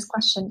curious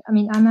question. I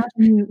mean, I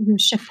imagine you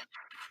ship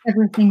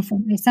everything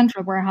from a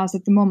central warehouse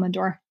at the moment,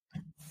 or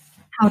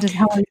how are you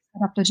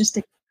set up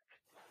logistics?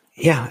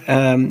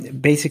 Yeah,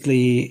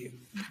 basically,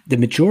 the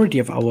majority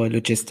of our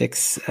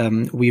logistics,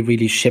 we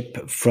really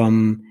ship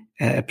from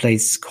a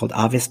place called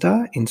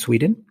Avesta in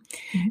Sweden.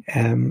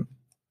 Mm-hmm.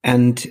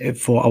 And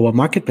for our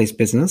marketplace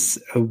business,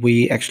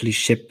 we actually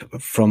ship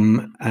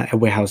from a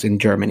warehouse in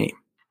Germany.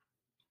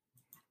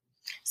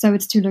 So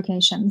it's 2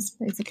 locations,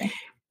 basically.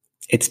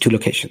 It's 2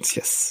 locations,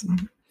 yes.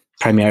 Mm-hmm.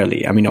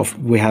 Primarily, I mean,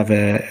 we have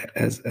a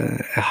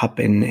hub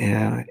in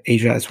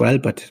Asia as well,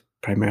 but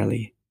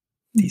primarily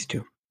these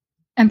 2.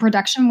 And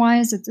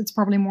production-wise, it's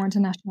probably more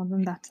international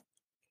than that.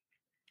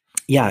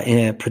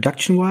 Yeah,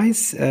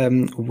 production-wise,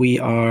 we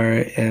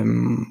are,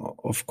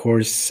 of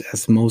course,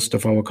 as most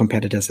of our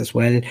competitors as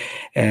well,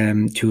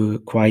 to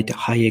quite a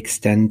high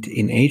extent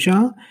in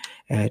Asia,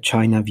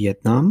 China,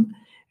 Vietnam.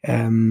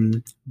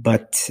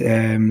 But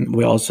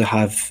we also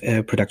have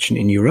production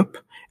in Europe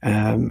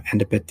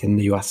and a bit in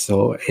the US.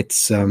 So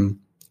it's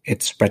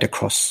spread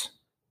across.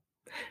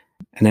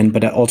 And then,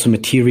 but also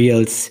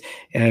materials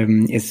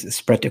is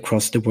spread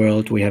across the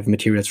world. We have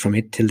materials from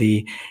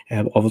Italy,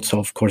 also,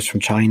 of course, from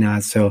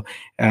China. So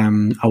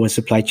our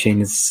supply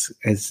chain is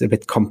a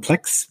bit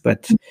complex,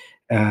 but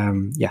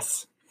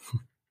yes.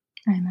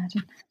 I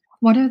imagine.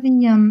 What are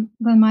the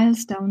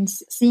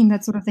milestones, seeing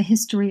that sort of the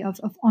history of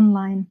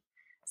online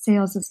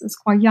sales is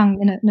quite young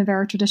in a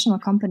very traditional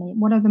company?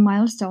 What are the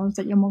milestones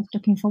that you're most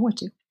looking forward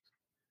to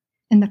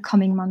in the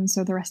coming months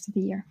or the rest of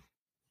the year?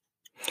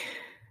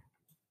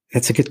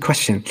 That's a good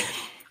question.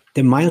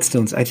 The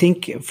milestones, I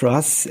think for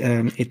us,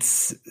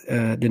 it's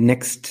the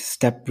next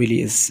step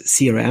really is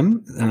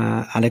CRM.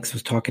 Alex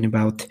was talking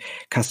about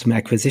customer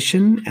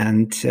acquisition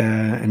and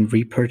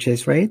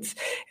repurchase rates.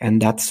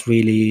 And that's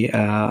really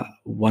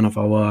one of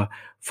our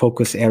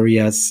focus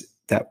areas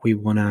that we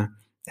want to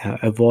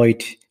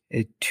avoid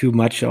too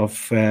much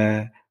of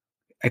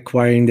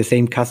acquiring the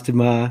same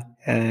customer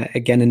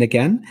again and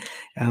again,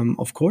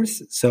 of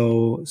course.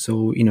 So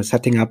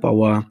setting up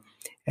our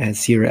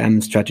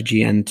CRM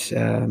strategy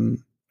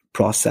and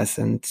process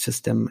and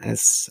system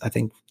is, I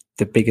think,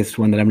 the biggest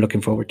one that I'm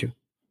looking forward to.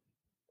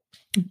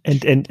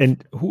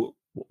 And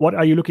what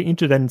are you looking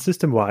into then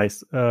system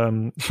wise?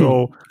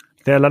 So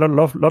there are a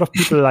lot of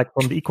people like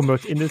from the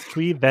e-commerce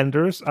industry,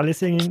 vendors are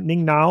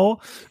listening now,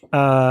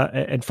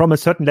 and from a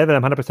certain level,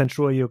 I'm 100%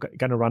 sure you're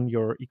gonna run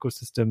your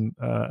ecosystem,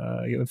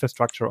 your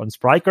infrastructure on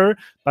Spryker.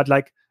 But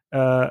like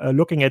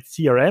looking at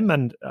CRM,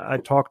 and I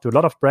talk to a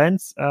lot of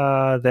brands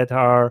that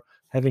are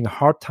having a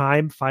hard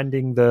time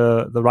finding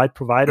the right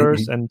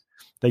providers, and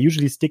they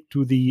usually stick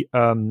to the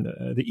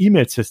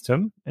email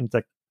system and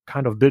like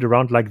kind of build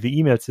around like the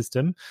email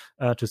system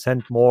to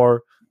send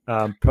more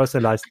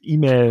personalized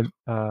email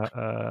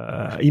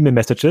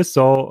messages.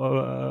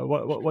 So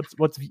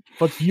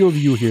what's your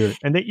view here?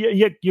 And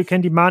you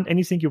can demand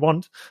anything you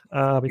want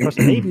because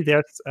maybe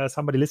there's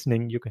somebody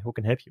listening who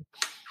can help you.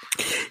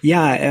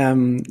 Yeah,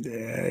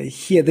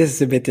 here this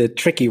is a bit a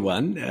tricky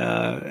one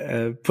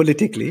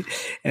politically.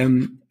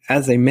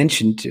 As I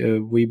mentioned,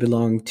 we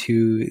belong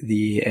to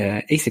the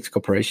ASICS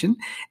Corporation,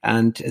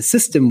 and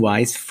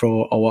system-wise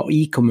for our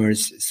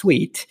e-commerce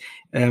suite,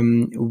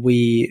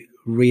 we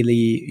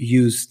really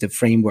use the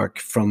framework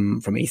from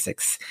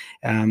ASICS,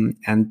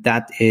 and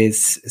that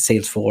is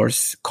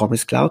Salesforce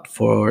Commerce Cloud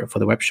for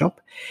the web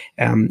shop,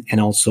 and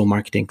also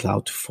Marketing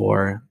Cloud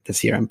for the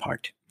CRM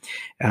part.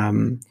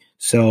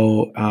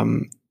 So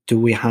do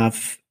we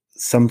have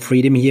some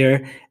freedom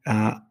here?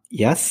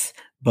 Yes,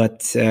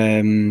 but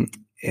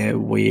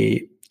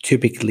we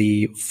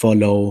typically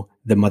follow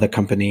the mother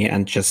company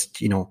and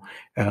just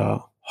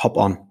hop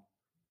on.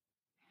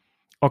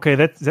 Okay,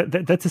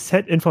 that's a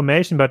set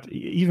information, but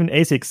even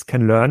ASICS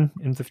can learn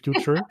in the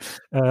future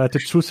to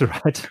choose the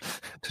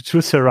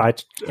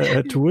right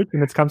tool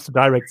when it comes to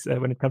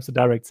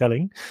direct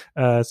selling.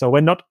 So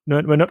when not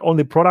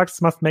only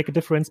products must make a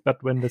difference,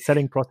 but when the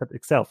selling process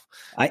itself.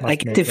 I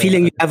get the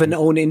feeling you have an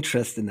own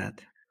interest in that.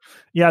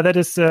 Yeah, that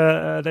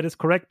is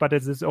correct, but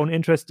its own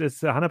interest is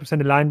 100%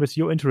 in line with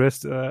your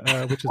interest,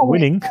 which is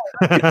winning.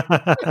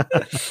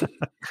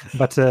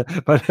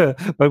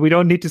 but we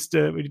don't need to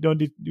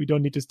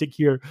stick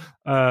here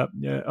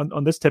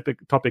on this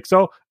topic.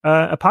 So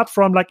apart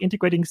from like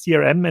integrating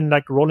CRM and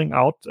like rolling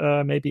out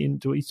maybe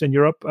into Eastern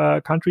Europe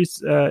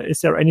countries,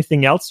 is there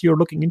anything else you're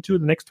looking into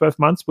the next 12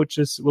 months, which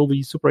will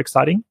be super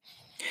exciting?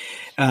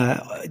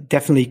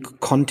 Definitely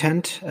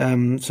content.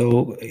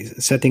 So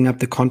setting up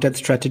the content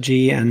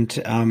strategy and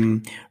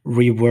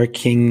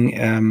reworking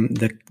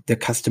the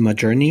customer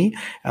journey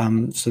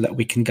so that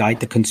we can guide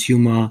the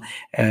consumer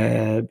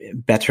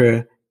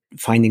better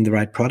finding the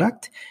right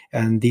product.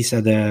 And these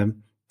are the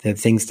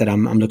things that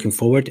I'm looking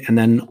forward. And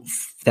then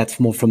that's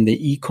more from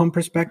the e-com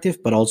perspective,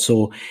 but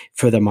also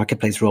further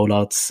marketplace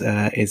rollouts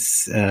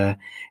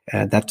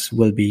that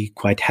will be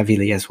quite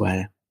heavily as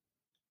well.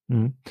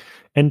 Mm.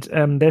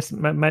 And there's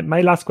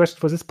my last question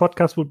for this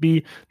podcast would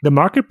be the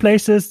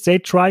marketplaces. They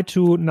try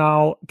to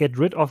now get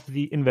rid of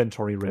the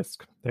inventory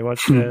risk. They will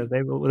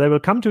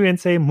come to you and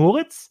say,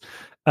 Moritz,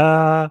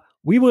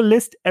 we will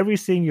list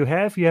everything you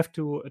have. You have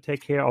to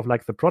take care of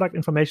like the product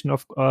information.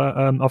 Of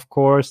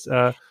course,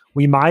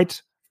 we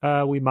might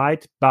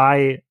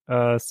buy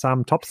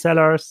some top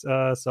sellers.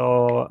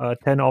 So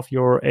 10 of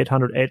your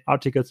 808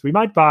 articles we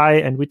might buy,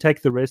 and we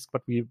take the risk,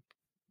 but we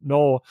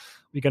know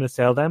we're going to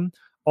sell them.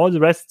 All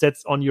the rest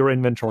that's on your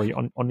inventory,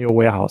 on your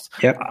warehouse.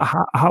 Yep.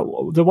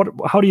 How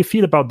do you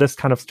feel about this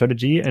kind of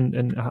strategy,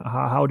 and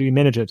how do you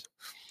manage it?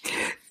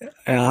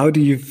 How do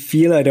you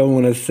feel? I don't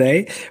want to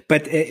say,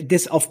 but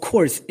this, of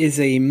course, is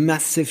a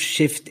massive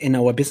shift in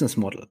our business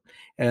model.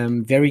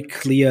 Very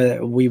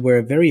clear. We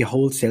were very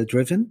wholesale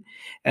driven,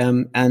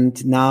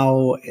 and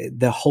now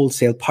the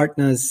wholesale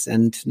partners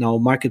and now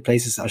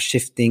marketplaces are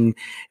shifting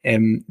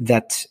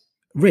that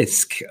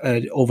risk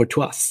over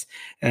to us.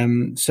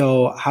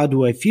 So how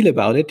do I feel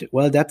about it?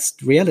 Well, that's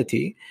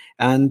reality.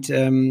 And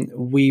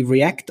we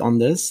react on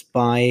this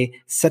by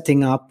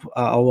setting up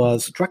our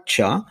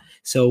structure.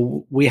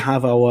 So we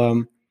have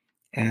our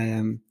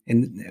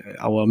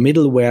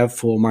middleware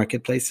for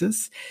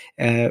marketplaces.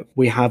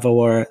 We have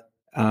our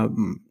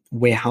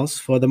warehouse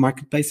for the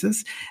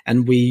marketplaces,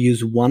 and we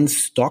use one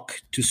stock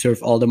to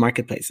serve all the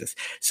marketplaces.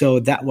 So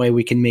that way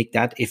we can make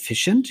that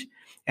efficient.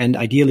 And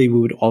ideally, we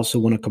would also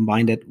want to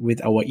combine that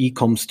with our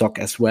e-com stock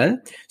as well.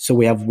 So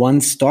we have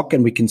one stock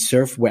and we can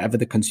serve wherever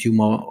the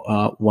consumer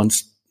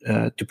wants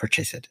to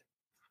purchase it.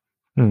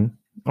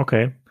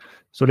 Okay.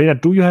 So Lena,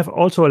 do you have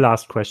also a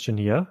last question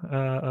here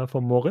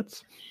for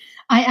Moritz?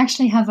 I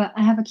actually have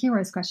a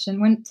curious question.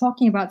 When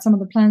talking about some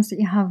of the plans that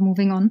you have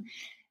moving on,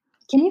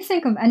 Can you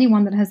think of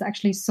anyone that has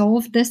actually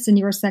solved this in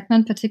your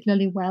segment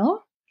particularly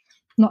well?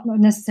 Not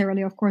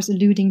necessarily, of course,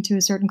 alluding to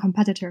a certain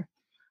competitor.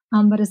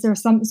 But is there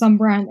some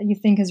brand that you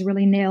think has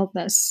really nailed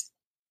this?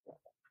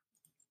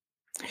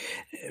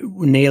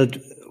 Nailed?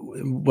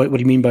 What do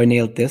you mean by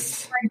nailed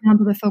this? For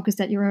example, the focus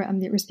that you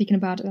were speaking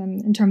about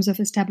in terms of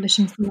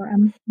establishing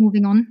CRM,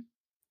 moving on.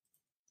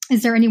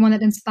 Is there anyone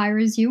that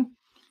inspires you?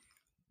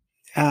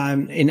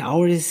 In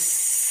our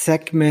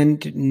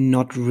segment,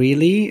 not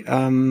really.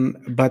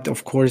 But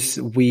of course,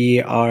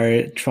 we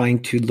are trying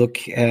to look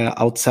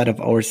outside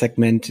of our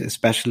segment,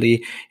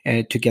 especially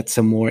to get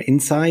some more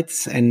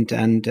insights and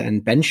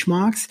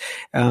benchmarks.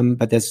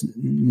 But there's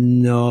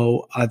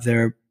no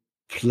other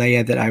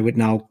player that I would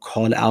now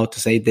call out to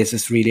say this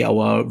is really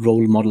our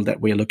role model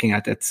that we're looking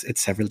at. It's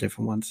several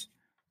different ones.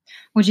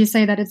 Would you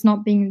say that it's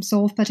not being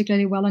solved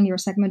particularly well in your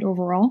segment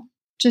overall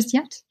just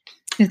yet?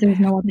 If there's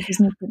no other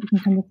business that you can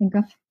kind of think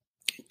of?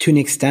 To an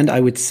extent, I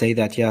would say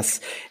that, yes.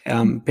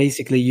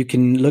 Basically, you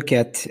can look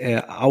at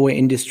our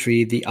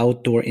industry, the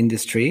outdoor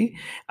industry,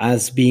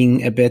 as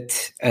being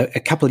a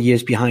couple of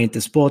years behind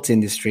the sports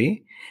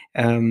industry.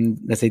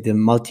 Let's say the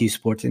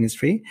multi-sport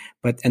industry,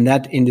 and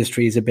that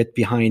industry is a bit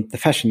behind the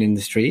fashion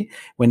industry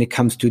when it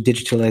comes to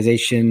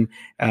digitalization.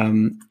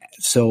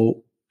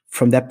 So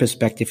from that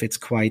perspective, it's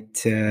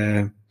quite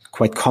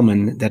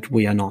common that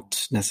we are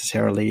not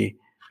necessarily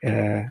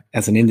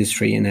as an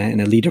industry in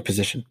a leader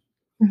position.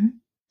 Mm-hmm.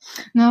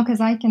 No,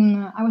 because I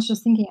was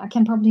just thinking, I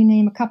can probably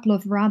name a couple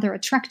of rather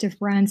attractive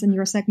brands in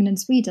your segment in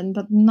Sweden,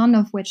 but none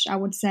of which I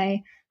would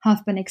say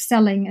have been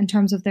excelling in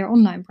terms of their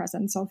online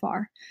presence so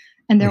far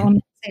and their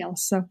online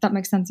sales. So that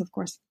makes sense, of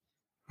course.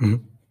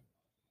 Mm-hmm.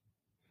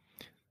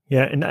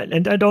 Yeah, and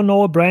I don't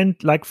know a brand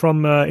like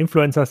from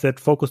influencers that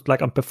focused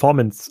like on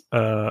performance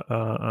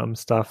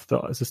stuff.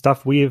 The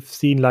stuff we have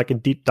seen like in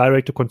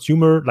direct to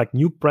consumer, like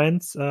new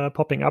brands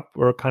popping up,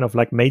 or kind of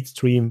like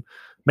mainstream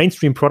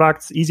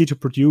products, easy to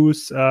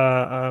produce,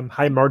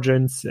 high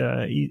margins,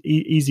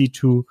 easy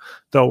to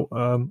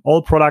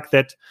all product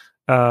that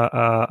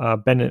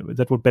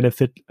that would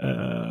benefit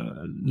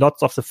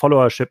lots of the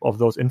followership of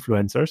those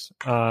influencers.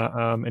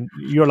 And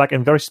you're like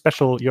in a very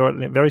special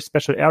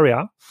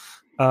area.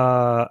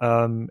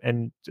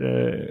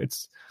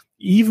 It's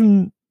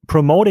even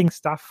promoting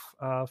stuff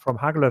from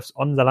Haglöfs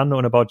on Zalando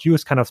and About You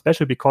is kind of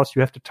special because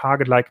you have to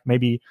target like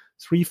maybe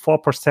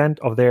 3-4%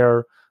 of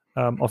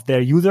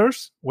their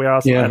users,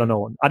 whereas I don't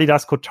know,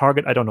 Adidas could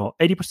target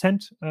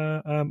 80%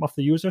 of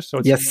the users.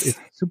 So it's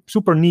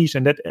super niche,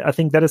 and that I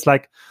think that is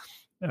like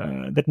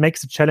that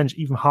makes the challenge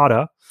even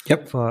harder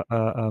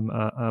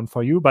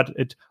for you. But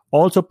it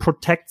also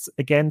protects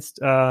against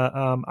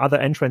other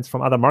entrants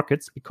from other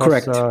markets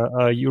because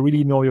you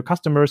really know your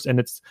customers,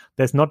 and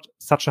there's not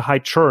such a high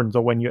churn.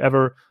 So when you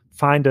ever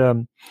find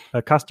a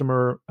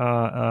customer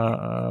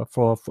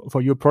for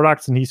your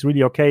products and he's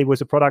really okay with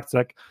the products,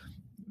 like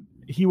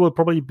he will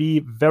probably be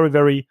very,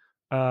 very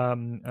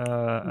loyal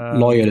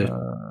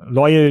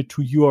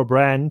to your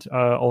brand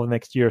over the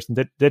next years, and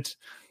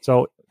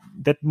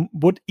that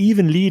would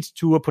even lead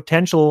to a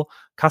potential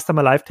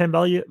customer lifetime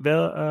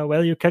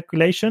value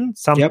calculation.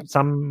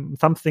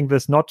 Something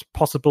that's not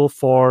possible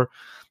for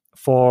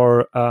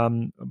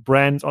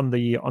brands on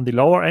the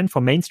lower end, for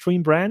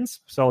mainstream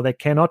brands. So they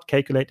cannot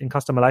calculate in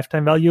customer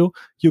lifetime value.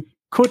 You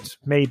could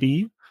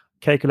maybe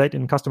calculate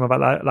in customer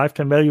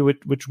lifetime value,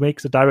 which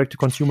makes a direct to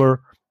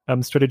consumer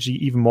strategy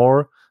even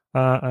more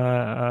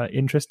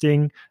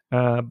interesting,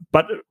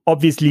 but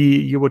obviously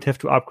you would have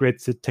to upgrade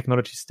the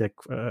technology stack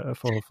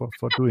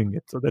for doing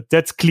it. So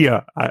that's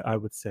clear, I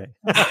would say.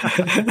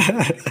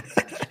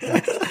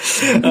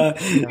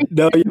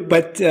 No,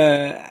 but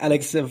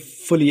Alex, I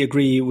fully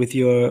agree with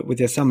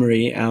your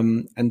summary.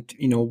 And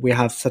we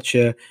have such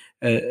a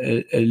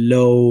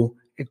low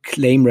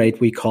claim rate,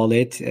 we call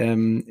it,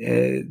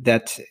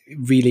 that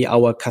really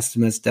our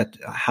customers that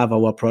have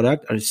our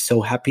product are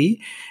so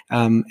happy,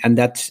 and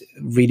that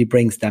really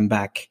brings them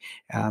back.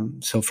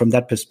 So from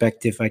that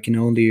perspective, I can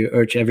only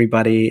urge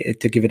everybody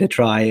to give it a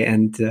try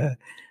and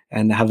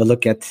have a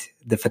look at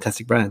the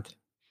fantastic brand.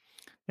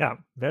 Yeah,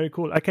 very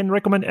cool. I can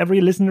recommend every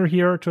listener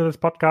here to this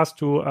podcast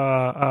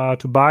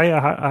to buy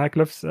a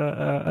Haglöfs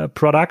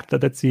product.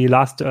 That's the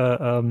last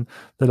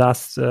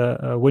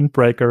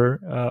windbreaker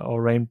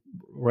or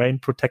rain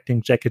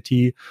protecting jacket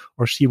he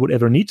or she would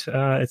ever need.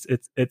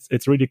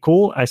 It's really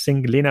cool. I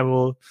think Lena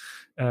will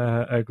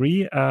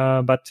agree.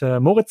 But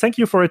Moritz, thank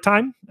you for your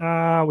time.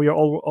 We are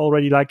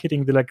already like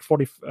hitting the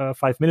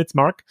 45 minutes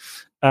mark,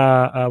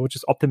 which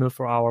is optimal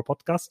for our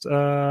podcast.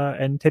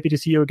 And happy to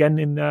see you again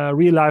in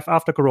real life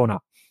after Corona.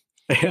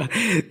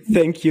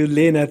 Thank you,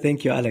 Lena.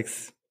 Thank you,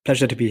 Alex.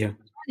 Pleasure to be here.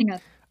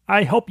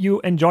 I hope you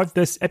enjoyed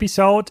this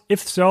episode. If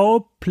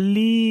so,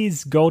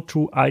 please go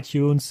to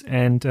iTunes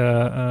and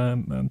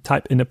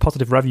type in a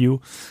positive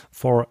review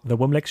for the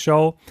Wimlex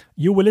show.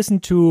 You will listen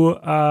to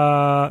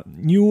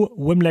new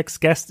Wimlex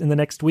guests in the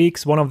next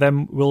weeks. One of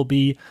them will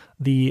be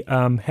the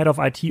head of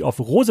IT of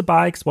Rose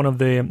Bikes, one of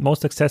the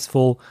most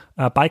successful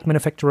bike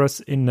manufacturers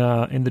in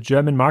the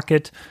German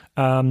market.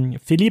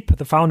 Philippe,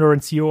 the founder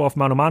and CEO of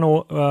Mano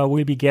Mano,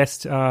 will be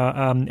guest,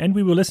 and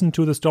we will listen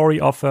to the story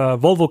of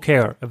Volvo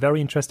Care, a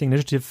very interesting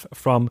initiative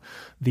from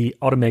the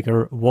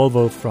automaker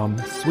Volvo from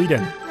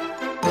Sweden.